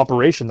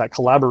cooperation, that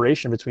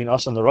collaboration between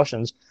us and the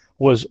Russians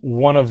was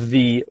one of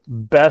the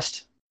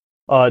best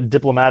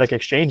diplomatic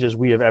exchanges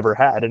we have ever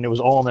had, and it was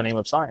all in the name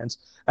of science.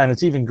 And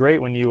it's even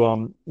great when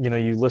you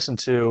you listen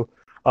to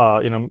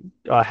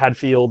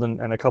Hadfield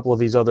and a couple of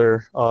these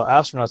other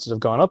astronauts that have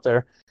gone up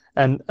there,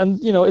 and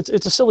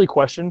it's a silly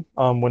question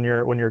when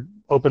you're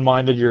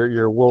open-minded,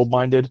 you're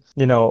world-minded,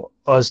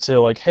 as to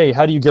like, hey,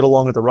 how do you get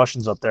along with the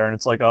Russians up there? And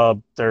it's like,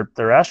 they're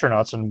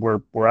astronauts, and we're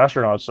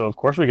astronauts, so of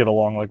course we get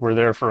along. Like, we're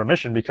there for a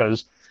mission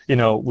because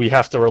we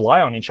have to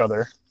rely on each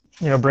other.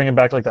 Bringing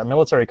back like that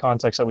military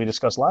context that we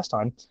discussed last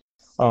time.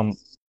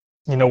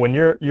 When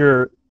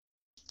you're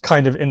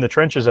kind of in the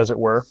trenches, as it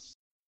were,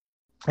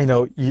 and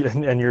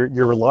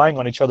you're relying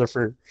on each other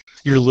for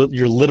your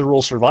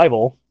literal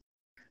survival,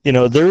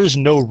 there is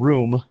no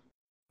room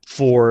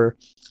for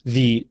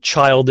the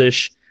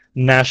childish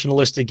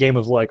nationalistic game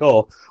of like,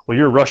 oh, well,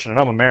 you're Russian and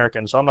I'm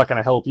American, so I'm not going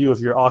to help you if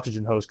your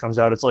oxygen hose comes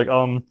out. It's like,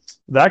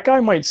 that guy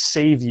might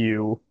save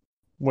you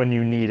when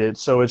you need it,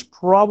 so it's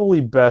probably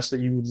best that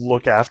you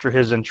look after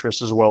his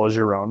interests as well as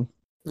your own.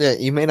 Yeah,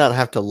 you may not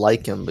have to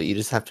like him, but you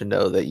just have to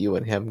know that you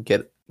and him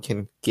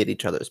can get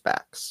each other's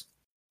backs.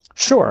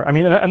 Sure.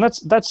 And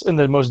that's in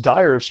the most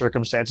dire of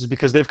circumstances,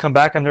 because they've come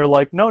back and they're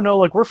like, no,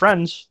 like, we're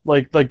friends.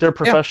 Like they're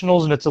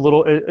professionals, yeah. And it's a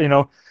little,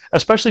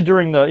 especially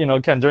during the,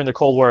 during the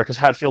Cold War, because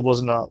Hadfield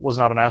was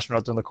not an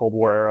astronaut during the Cold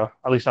War era,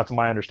 at least not to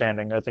my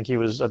understanding. I think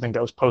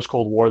that was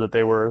post-Cold War that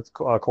they were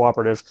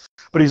cooperative.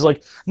 But he's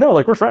like, no,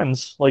 like, we're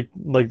friends. Like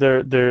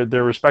they're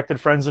respected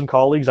friends and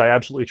colleagues. I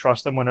absolutely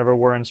trust them whenever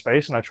we're in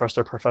space, and I trust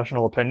their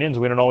professional opinions.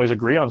 We don't always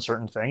agree on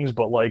certain things,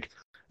 but like,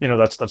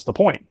 that's the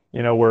point.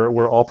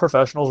 We're all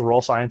professionals, we're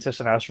all scientists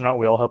and astronauts,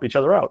 we all help each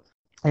other out.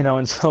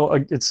 And so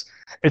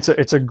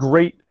it's a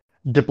great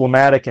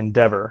diplomatic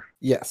endeavor.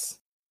 Yes.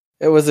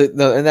 It was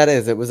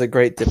it was a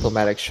great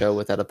diplomatic show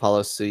with that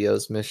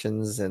Apollo-Soyuz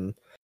missions and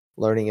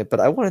learning it.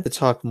 But I wanted to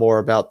talk more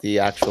about the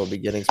actual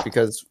beginnings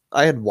because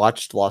I had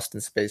watched Lost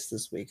in Space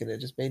this week, and it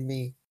just made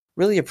me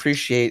really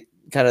appreciate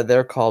kind of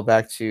their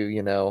callback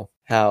to,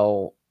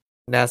 how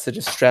NASA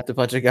just strapped a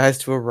bunch of guys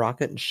to a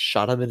rocket and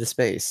shot them into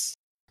space.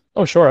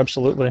 Oh, sure,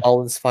 absolutely.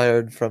 All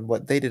inspired from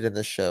what they did in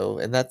the show,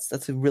 and that's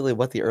really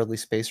what the early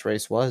space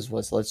race was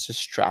let's just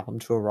strap them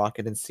to a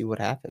rocket and see what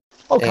happens.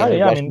 Oh, kind of,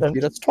 yeah. I mean,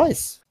 that's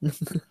twice.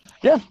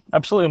 Yeah,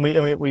 absolutely.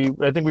 And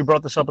I think we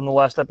brought this up in the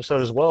last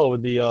episode as well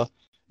with the,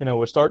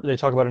 they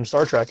talk about it in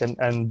Star Trek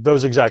and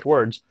those exact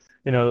words.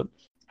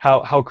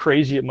 How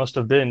crazy it must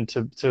have been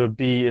to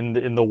be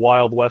in the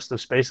wild west of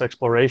space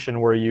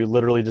exploration, where you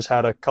literally just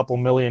had a couple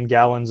million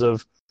gallons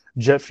of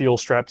jet fuel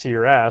strapped to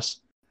your ass,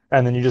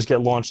 and then you just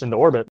get launched into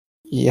orbit.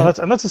 Yeah,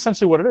 and that's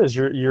essentially what it is.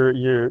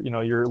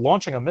 You're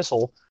launching a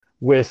missile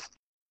with,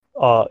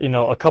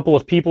 a couple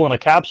of people in a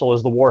capsule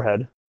as the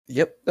warhead.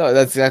 Yep, no,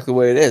 that's exactly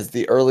what it is.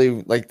 The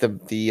early, like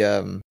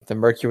the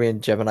Mercury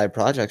and Gemini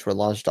projects were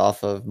launched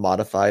off of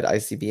modified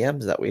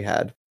ICBMs that we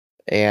had,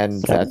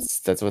 and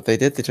that's what they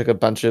did. They took a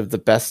bunch of the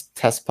best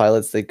test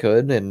pilots they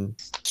could and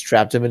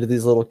strapped them into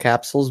these little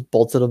capsules,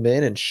 bolted them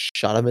in, and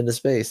shot them into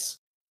space.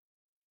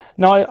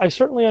 Now, I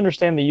certainly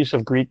understand the use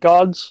of Greek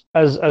gods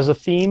as a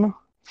theme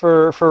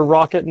for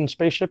rocket and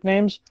spaceship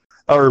names,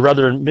 or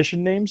rather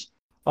mission names.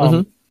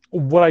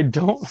 What I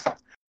don't,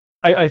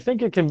 I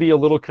think it can be a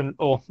little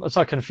it's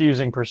not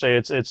confusing per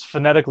se. It's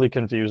phonetically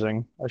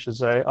confusing, I should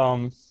say.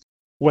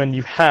 When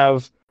you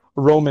have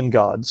Roman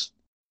gods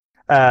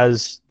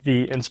as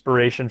the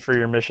inspiration for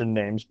your mission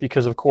names,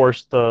 because of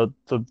course the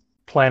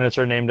planets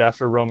are named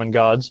after Roman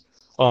gods.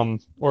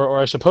 Or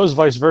I suppose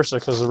vice versa,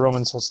 because the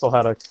Romans still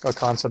had a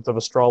concept of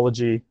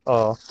astronomy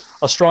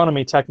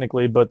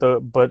technically,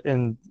 but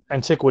in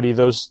antiquity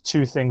those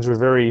two things were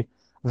very,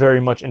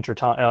 very much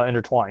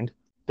intertwined.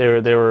 They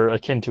were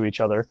akin to each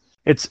other.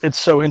 It's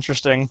so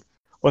interesting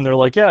when they're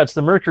like, yeah, it's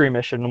the Mercury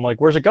mission. I'm like,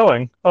 where's it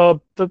going?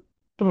 The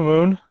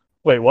moon.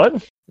 Wait,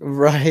 what?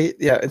 Right.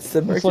 Yeah, it's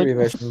the Mercury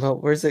mission.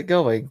 But where's it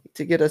going?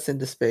 To get us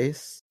into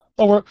space.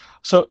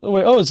 It's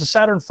the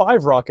Saturn V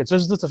rockets.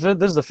 This is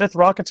the fifth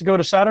rocket to go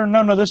to Saturn?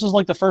 No, this is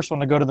like the first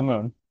one to go to the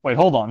moon. Wait,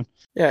 hold on.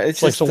 Yeah,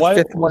 it's just the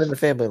fifth one in the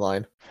family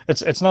line.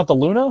 It's not the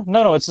Luna?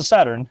 No, it's the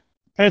Saturn.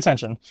 Pay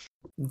attention.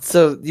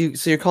 So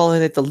you're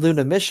calling it the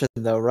Luna mission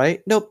though,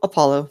 right? Nope,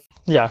 Apollo.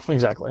 Yeah,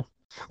 exactly.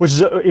 Which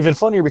is even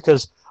funnier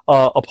because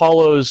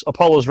Apollo's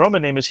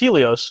Roman name is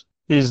Helios.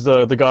 He's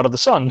the god of the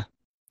sun.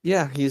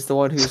 Yeah, he's the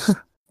one whose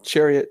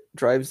chariot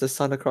drives the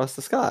sun across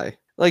the sky.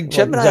 Like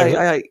Gemini,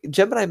 exactly.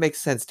 Gemini makes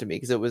sense to me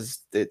because it was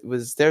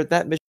there.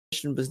 That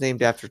mission was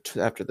named after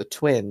the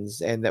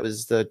twins, and that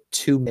was the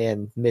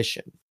 2-man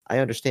mission. I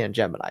understand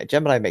Gemini.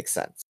 Gemini makes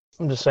sense.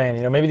 I'm just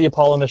saying, maybe the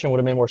Apollo mission would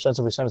have made more sense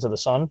if we sent it to the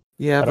sun.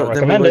 Yeah, but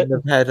then we wouldn't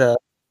have had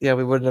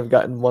we wouldn't have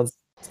gotten one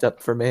step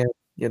for man.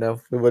 We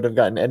wouldn't have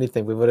gotten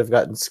anything. We would have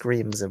gotten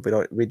screams, and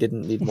we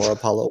didn't need more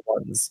Apollo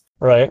 1s.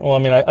 Right. Well, I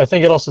mean, I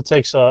think it also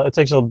takes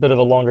a bit of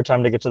a longer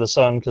time to get to the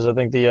sun because I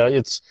think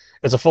it's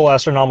a full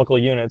astronomical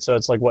unit, so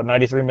it's like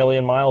 93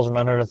 million miles or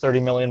 930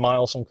 million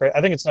miles.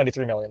 I think it's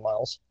 93 million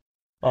miles.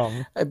 I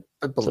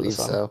believe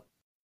so.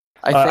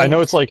 I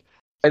know it's like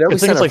I know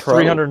it's like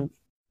 300.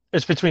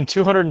 It's between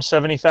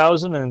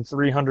 270,000 and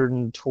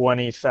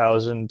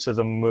 320,000 to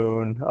the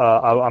moon.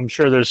 I'm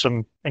sure there's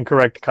some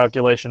incorrect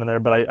calculation in there,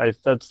 but I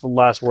that's the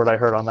last word I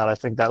heard on that. I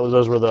think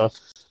those were the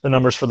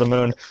numbers for the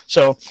moon.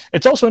 So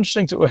it's also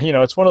interesting to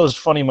it's one of those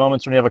funny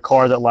moments when you have a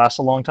car that lasts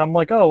a long time. I'm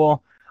like,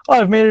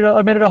 I've made it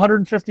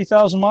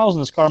 150,000 miles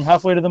in this car. I'm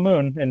halfway to the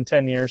moon in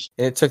 10 years.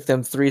 It took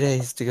them 3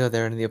 days to go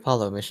there in the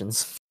Apollo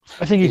missions.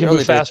 I think you can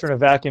move faster in a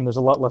vacuum. There's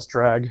a lot less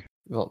drag.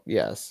 Well,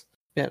 yes.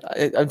 Man,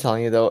 I'm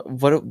telling you though,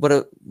 what it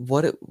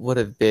would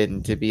have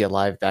been to be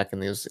alive back in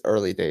those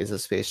early days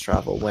of space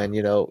travel when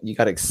you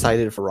got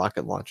excited for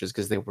rocket launches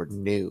because they were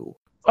new.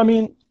 I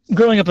mean,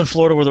 growing up in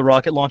Florida where the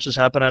rocket launches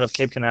happen out of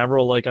Cape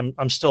Canaveral, like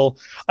I still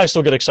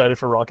get excited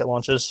for rocket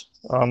launches.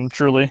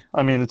 Truly,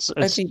 I mean it's.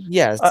 I think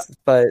yes,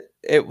 but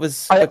it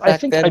was. I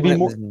think I'd be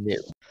more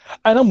new.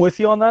 And I'm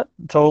with you on that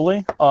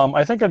totally.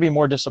 I think I'd be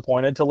more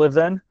disappointed to live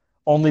then,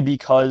 only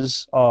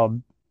because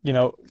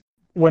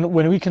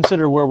when we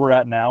consider where we're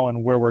at now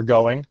and where we're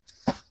going,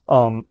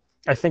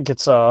 I think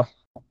it's a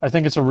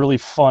really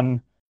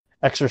fun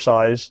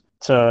exercise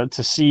to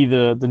see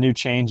the new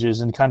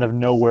changes and kind of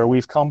know where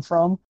we've come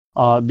from,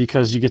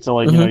 because you get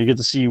to you get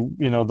to see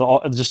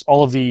just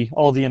all of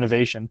the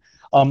innovation.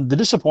 The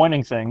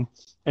disappointing thing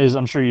is,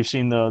 I'm sure you've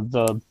seen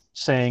the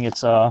saying,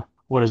 it's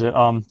what is it?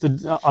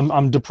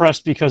 I'm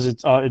depressed because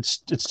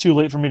it's too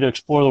late for me to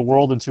explore the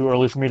world and too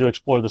early for me to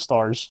explore the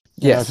stars.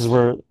 Yes,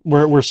 because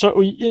we're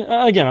so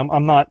again.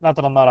 I'm not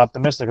that I'm not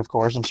optimistic. Of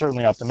course, I'm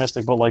certainly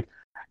optimistic, but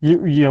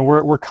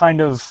we're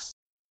kind of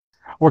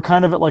we're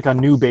kind of at like a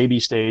new baby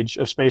stage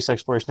of space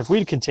exploration. If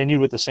we'd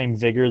continued with the same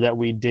vigor that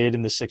we did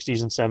in the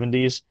 60s and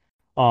 70s,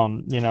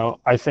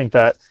 I think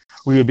that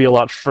we would be a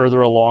lot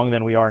further along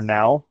than we are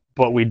now,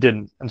 but we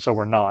didn't, and so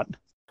we're not.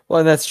 Well,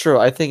 and that's true.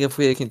 I think if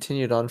we had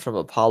continued on from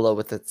Apollo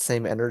with the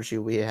same energy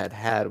we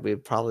had, we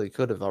probably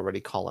could have already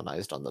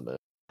colonized on the moon.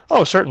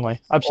 Oh,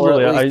 certainly,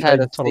 absolutely. Or at least had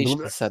a totally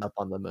station set up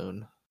on the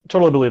moon.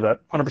 Totally believe that,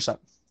 100%.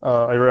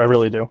 I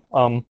really do.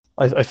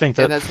 I think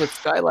that, and that's what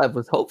Skylab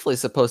was hopefully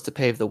supposed to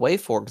pave the way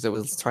for, because it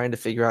was trying to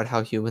figure out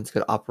how humans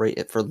could operate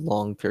it for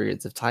long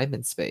periods of time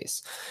in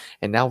space.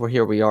 And now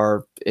we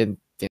are in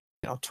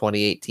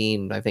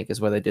 2018, I think,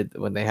 is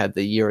when they had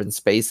the year in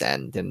space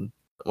end, and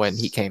when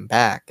he came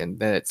back, and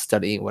then it's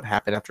studying what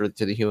happened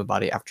to the human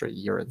body after a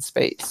year in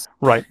space.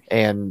 Right.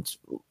 And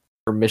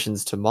for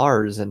missions to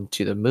Mars and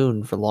to the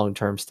moon for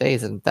long-term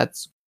stays, and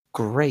that's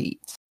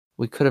great.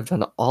 We could have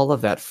done all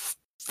of that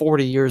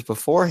 40 years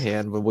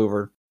beforehand when we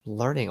were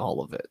learning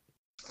all of it.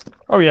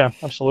 Oh yeah,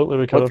 absolutely.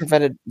 We could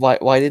have.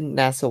 Why didn't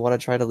NASA want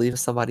to try to leave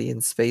somebody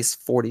in space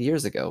 40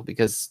 years ago?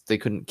 Because they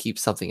couldn't keep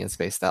something in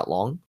space that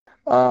long?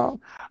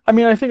 I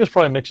mean, I think it's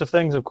probably a mix of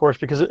things, of course,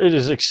 because it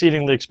is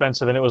exceedingly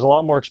expensive, and it was a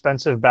lot more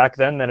expensive back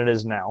then than it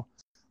is now.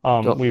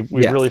 We've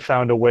really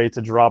found a way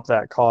to drop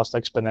that cost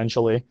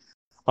exponentially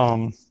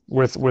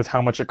with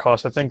how much it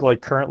costs. I think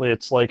like currently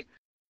it's like,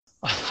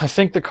 I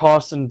think the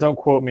cost, and don't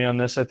quote me on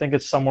this, I think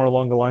it's somewhere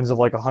along the lines of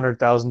like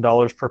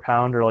 $100,000 per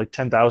pound or like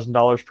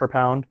 $10,000 per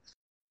pound.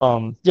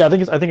 I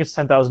think it's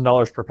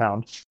 $10,000 per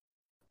pound.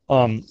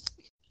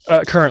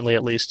 Currently,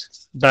 at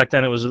least. Back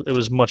then, it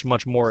was much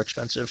more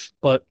expensive.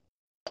 But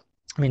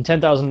I mean,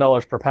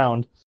 $10,000 per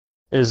pound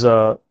is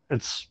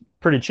it's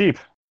pretty cheap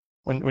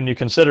when you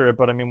consider it.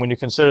 But I mean, when you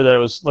consider that it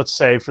was, let's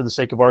say, for the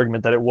sake of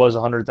argument, that it was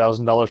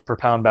 $100,000 per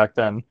pound back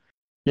then.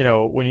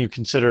 When you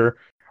consider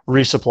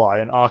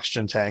resupply and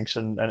oxygen tanks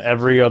and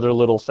every other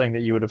little thing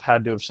that you would have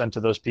had to have sent to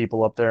those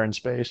people up there in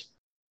space,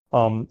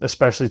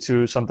 especially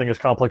to something as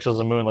complex as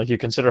the moon. Like, you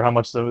consider how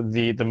much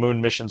the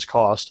moon missions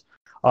cost,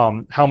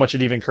 how much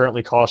it even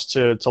currently costs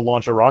to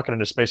launch a rocket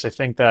into space. I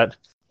think that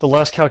the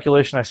last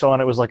calculation I saw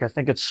on it was like, I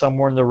think it's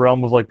somewhere in the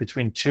realm of like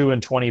between 2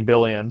 and 20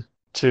 billion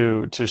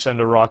to send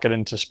a rocket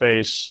into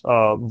space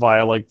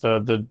via like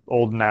the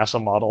old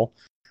NASA model.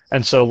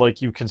 And so,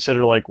 like, you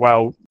consider, like,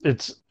 wow,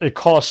 it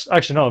costs.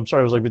 Actually, no, I'm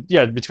sorry. It was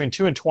like, between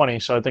 2 and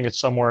 20. So I think it's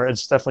somewhere.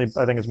 It's definitely.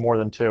 I think it's more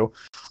than 2.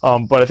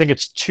 But I think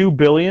it's 2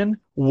 billion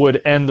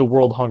would end the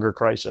world hunger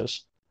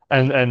crisis.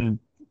 And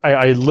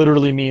I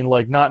literally mean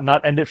like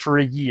not end it for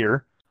a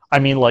year. I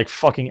mean like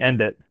fucking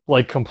end it,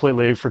 like,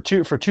 completely. For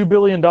 $2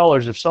 billion,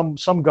 if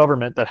some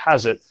government that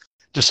has it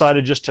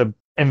decided just to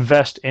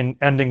invest in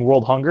ending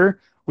world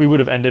hunger, we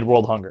would have ended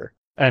world hunger.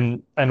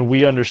 And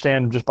we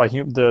understand just by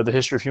the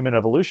history of human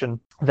evolution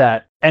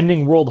that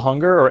ending world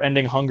hunger, or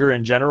ending hunger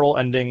in general,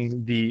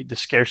 ending the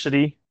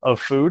scarcity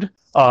of food,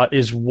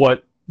 is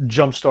what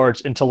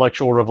jumpstarts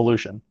intellectual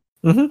revolution.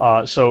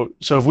 Mm-hmm. So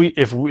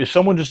if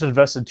someone just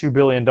invested $2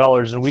 billion,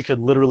 and we could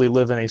literally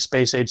live in a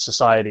space age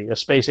society, a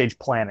space age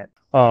planet,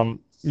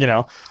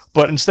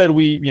 but instead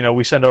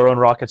we send our own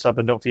rockets up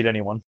and don't feed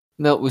anyone.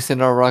 No, we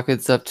send our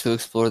rockets up to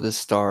explore the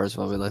stars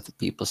while we let the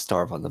people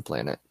starve on the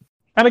planet.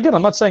 And again,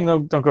 I'm not saying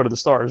don't go to the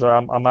stars.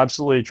 I'm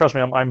absolutely, trust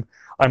me,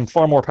 I'm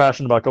far more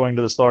passionate about going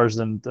to the stars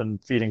than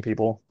feeding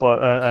people.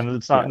 But and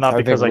it's not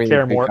because I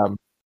care more.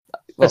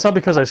 It's not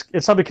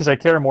because I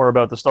care more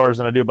about the stars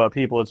than I do about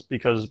people. It's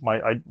because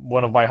I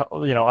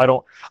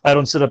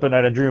don't sit up at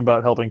night and dream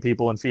about helping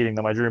people and feeding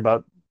them. I dream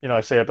about,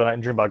 I stay up at night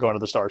and dream about going to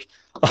the stars.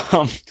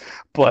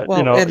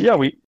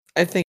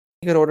 I think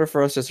in order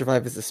for us to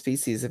survive as a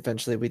species,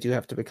 eventually we do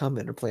have to become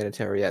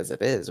interplanetary as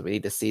it is. We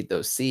need to seed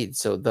those seeds.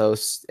 So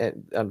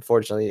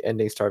unfortunately,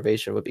 ending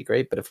starvation would be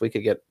great.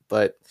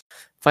 But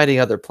finding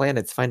other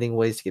planets, finding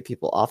ways to get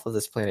people off of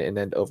this planet and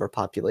end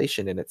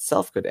overpopulation in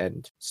itself could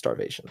end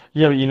starvation.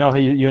 Yeah, but you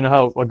know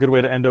how a good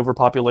way to end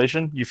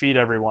overpopulation? You feed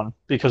everyone.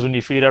 Because when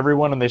you feed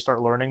everyone and they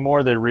start learning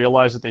more, they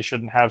realize that they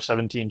shouldn't have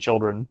 17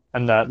 children,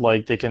 and that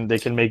like they can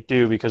make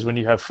do. Because when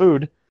you have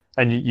food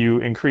and you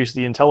increase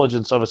the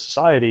intelligence of a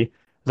society,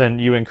 then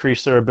you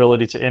increase their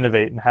ability to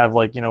innovate and have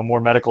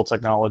more medical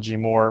technology,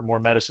 more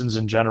medicines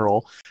in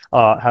general,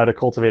 how to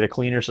cultivate a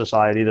cleaner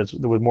society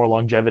with more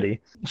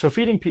longevity. So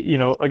feeding,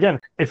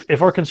 again,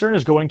 if our concern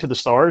is going to the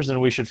stars,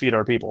 then we should feed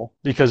our people.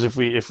 Because if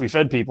we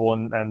fed people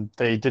and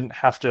they didn't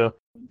have to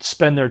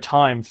spend their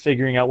time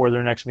figuring out where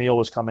their next meal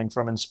was coming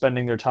from, and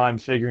spending their time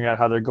figuring out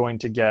how they're going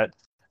to get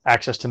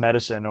access to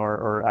medicine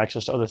or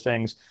access to other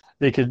things,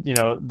 they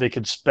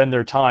could spend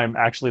their time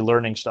actually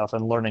learning stuff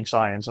and learning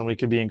science, and we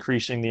could be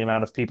increasing the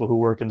amount of people who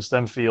work in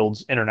STEM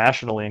fields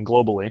internationally and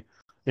globally.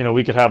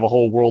 We could have a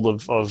whole world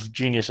of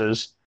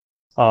geniuses,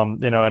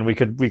 and we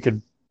could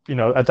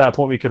at that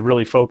point we could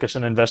really focus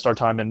and invest our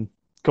time in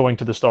going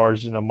to the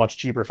stars in a much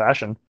cheaper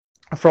fashion.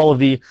 For all of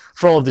the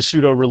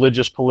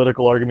pseudo-religious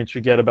political arguments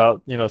we get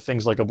about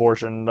things like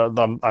abortion,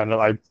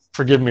 I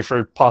forgive me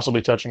for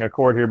possibly touching a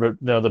chord here, but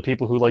the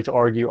people who like to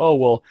argue, oh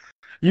well,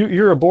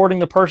 you're aborting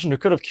the person who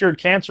could have cured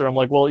cancer. I'm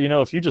like, well,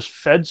 if you just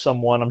fed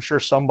someone, I'm sure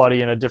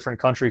somebody in a different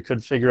country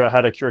could figure out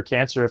how to cure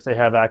cancer if they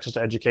have access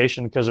to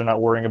education because they're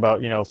not worrying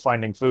about,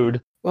 finding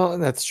food. Well,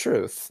 and that's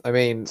truth. I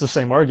mean, it's the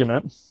same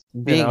argument.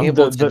 Being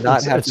able to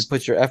not have to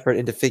put your effort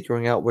into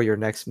figuring out where your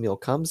next meal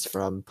comes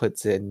from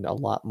puts in a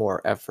lot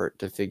more effort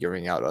to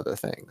figuring out other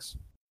things.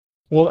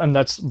 Well, and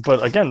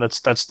but again,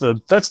 that's just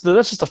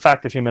the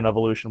fact of human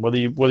evolution. Whether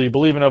you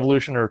believe in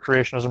evolution or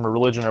creationism or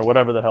religion or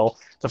whatever the hell,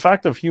 the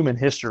fact of human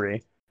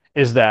history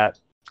is that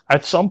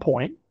at some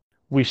point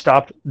we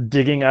stopped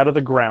digging out of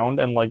the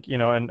ground and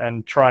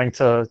and trying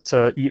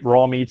to eat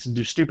raw meats and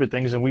do stupid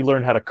things, and we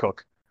learned how to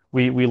cook.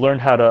 We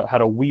learned how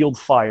to wield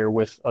fire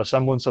with a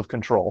semblance of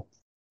control.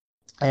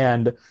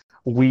 And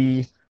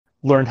we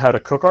learned how to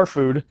cook our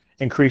food,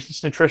 increase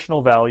its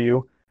nutritional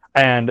value,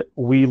 and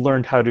we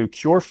learned how to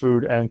cure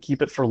food and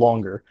keep it for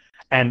longer.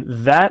 And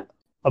that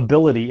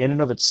ability in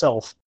and of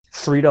itself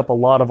freed up a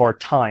lot of our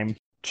time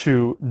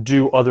to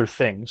do other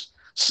things.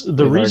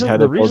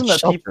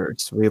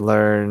 We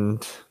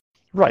learned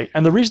right,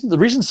 and the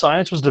reason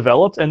science was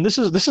developed, and this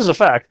is a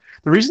fact,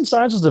 the reason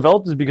science was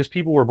developed is because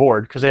people were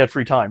bored because they had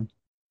free time.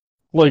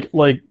 Like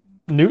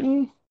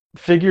Newton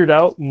figured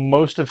out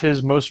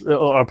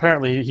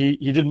apparently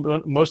he did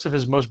most of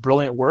his most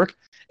brilliant work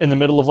in the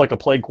middle of a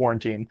plague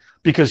quarantine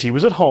because he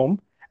was at home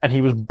and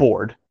he was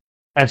bored,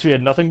 and so he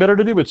had nothing better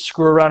to do but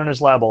screw around in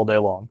his lab all day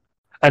long,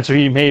 and so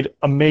he made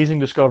amazing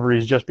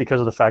discoveries just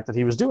because of the fact that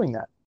he was doing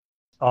that.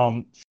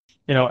 And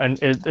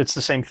it's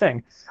the same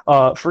thing.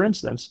 For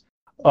instance,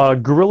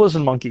 gorillas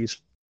and monkeys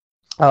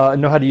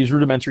know how to use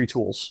rudimentary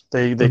tools.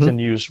 They can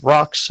use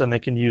rocks, and they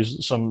can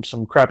use some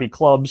crappy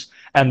clubs,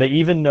 and they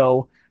even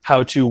know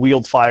how to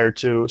wield fire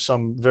to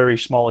some very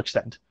small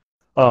extent.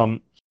 But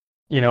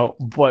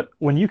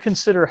when you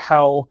consider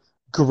how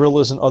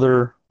gorillas and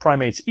other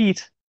primates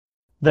eat,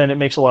 then it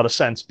makes a lot of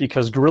sense,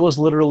 because gorillas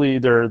literally,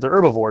 they're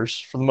herbivores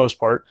for the most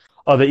part.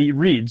 They eat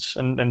reeds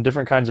and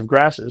different kinds of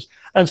grasses.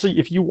 And so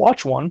if you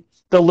watch one,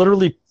 they'll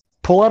literally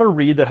pull out a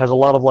reed that has a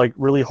lot of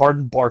really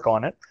hardened bark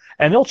on it,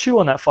 and they'll chew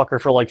on that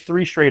fucker for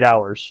 3 straight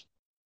hours.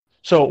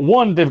 So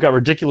one, they've got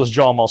ridiculous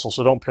jaw muscle,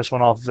 so don't piss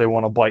one off if they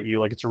want to bite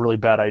you. It's a really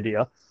bad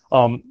idea.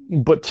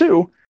 But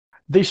two,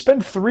 they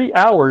spend 3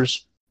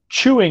 hours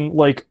chewing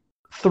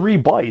 3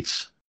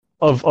 bites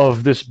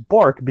of this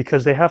bark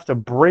because they have to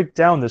break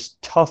down this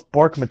tough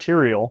bark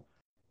material,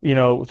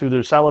 through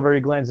their salivary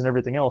glands and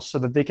everything else, so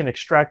that they can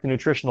extract the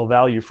nutritional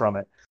value from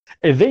it.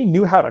 If they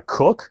knew how to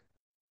cook,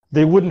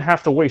 they wouldn't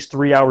have to waste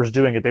 3 hours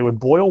doing it. They would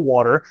boil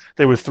water,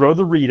 they would throw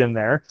the reed in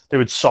there, they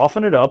would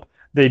soften it up,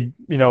 they'd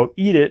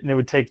eat it, and it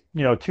would take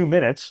 2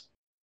 minutes,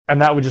 and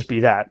that would just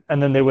be that.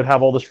 And then they would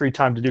have all this free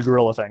time to do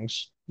gorilla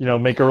things.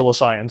 Make gorilla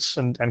science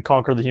and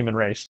conquer the human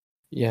race.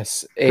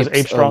 Yes, because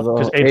apes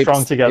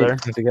strong together.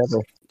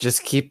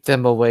 Just keep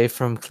them away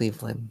from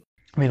Cleveland.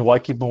 I mean, why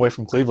keep them away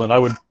from Cleveland? I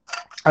would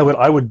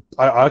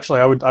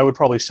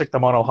probably sick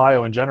them on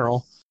Ohio in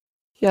general.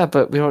 Yeah,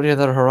 but we don't need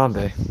another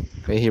Harambe.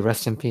 May he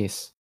rest in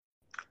peace.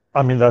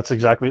 I mean,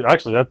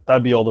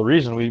 that'd be all the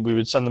reason we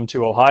would send them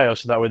to Ohio,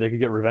 so that way they could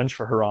get revenge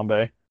for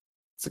Harambe.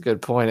 That's a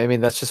good point. I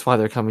mean, that's just why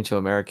they're coming to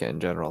America in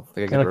general.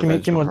 Give me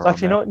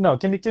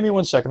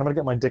 1 second. I'm gonna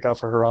get my dick out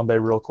for Harambe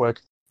real quick.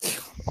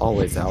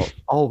 Always out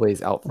for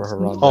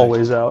Harambe.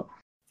 Always out.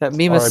 That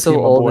meme is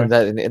so old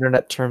that in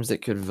internet terms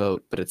it could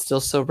vote, but it's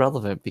still so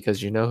relevant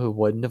because who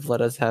wouldn't have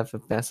let us have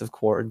a massive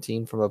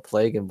quarantine from a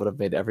plague and would have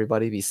made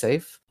everybody be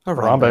safe?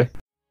 Harambe.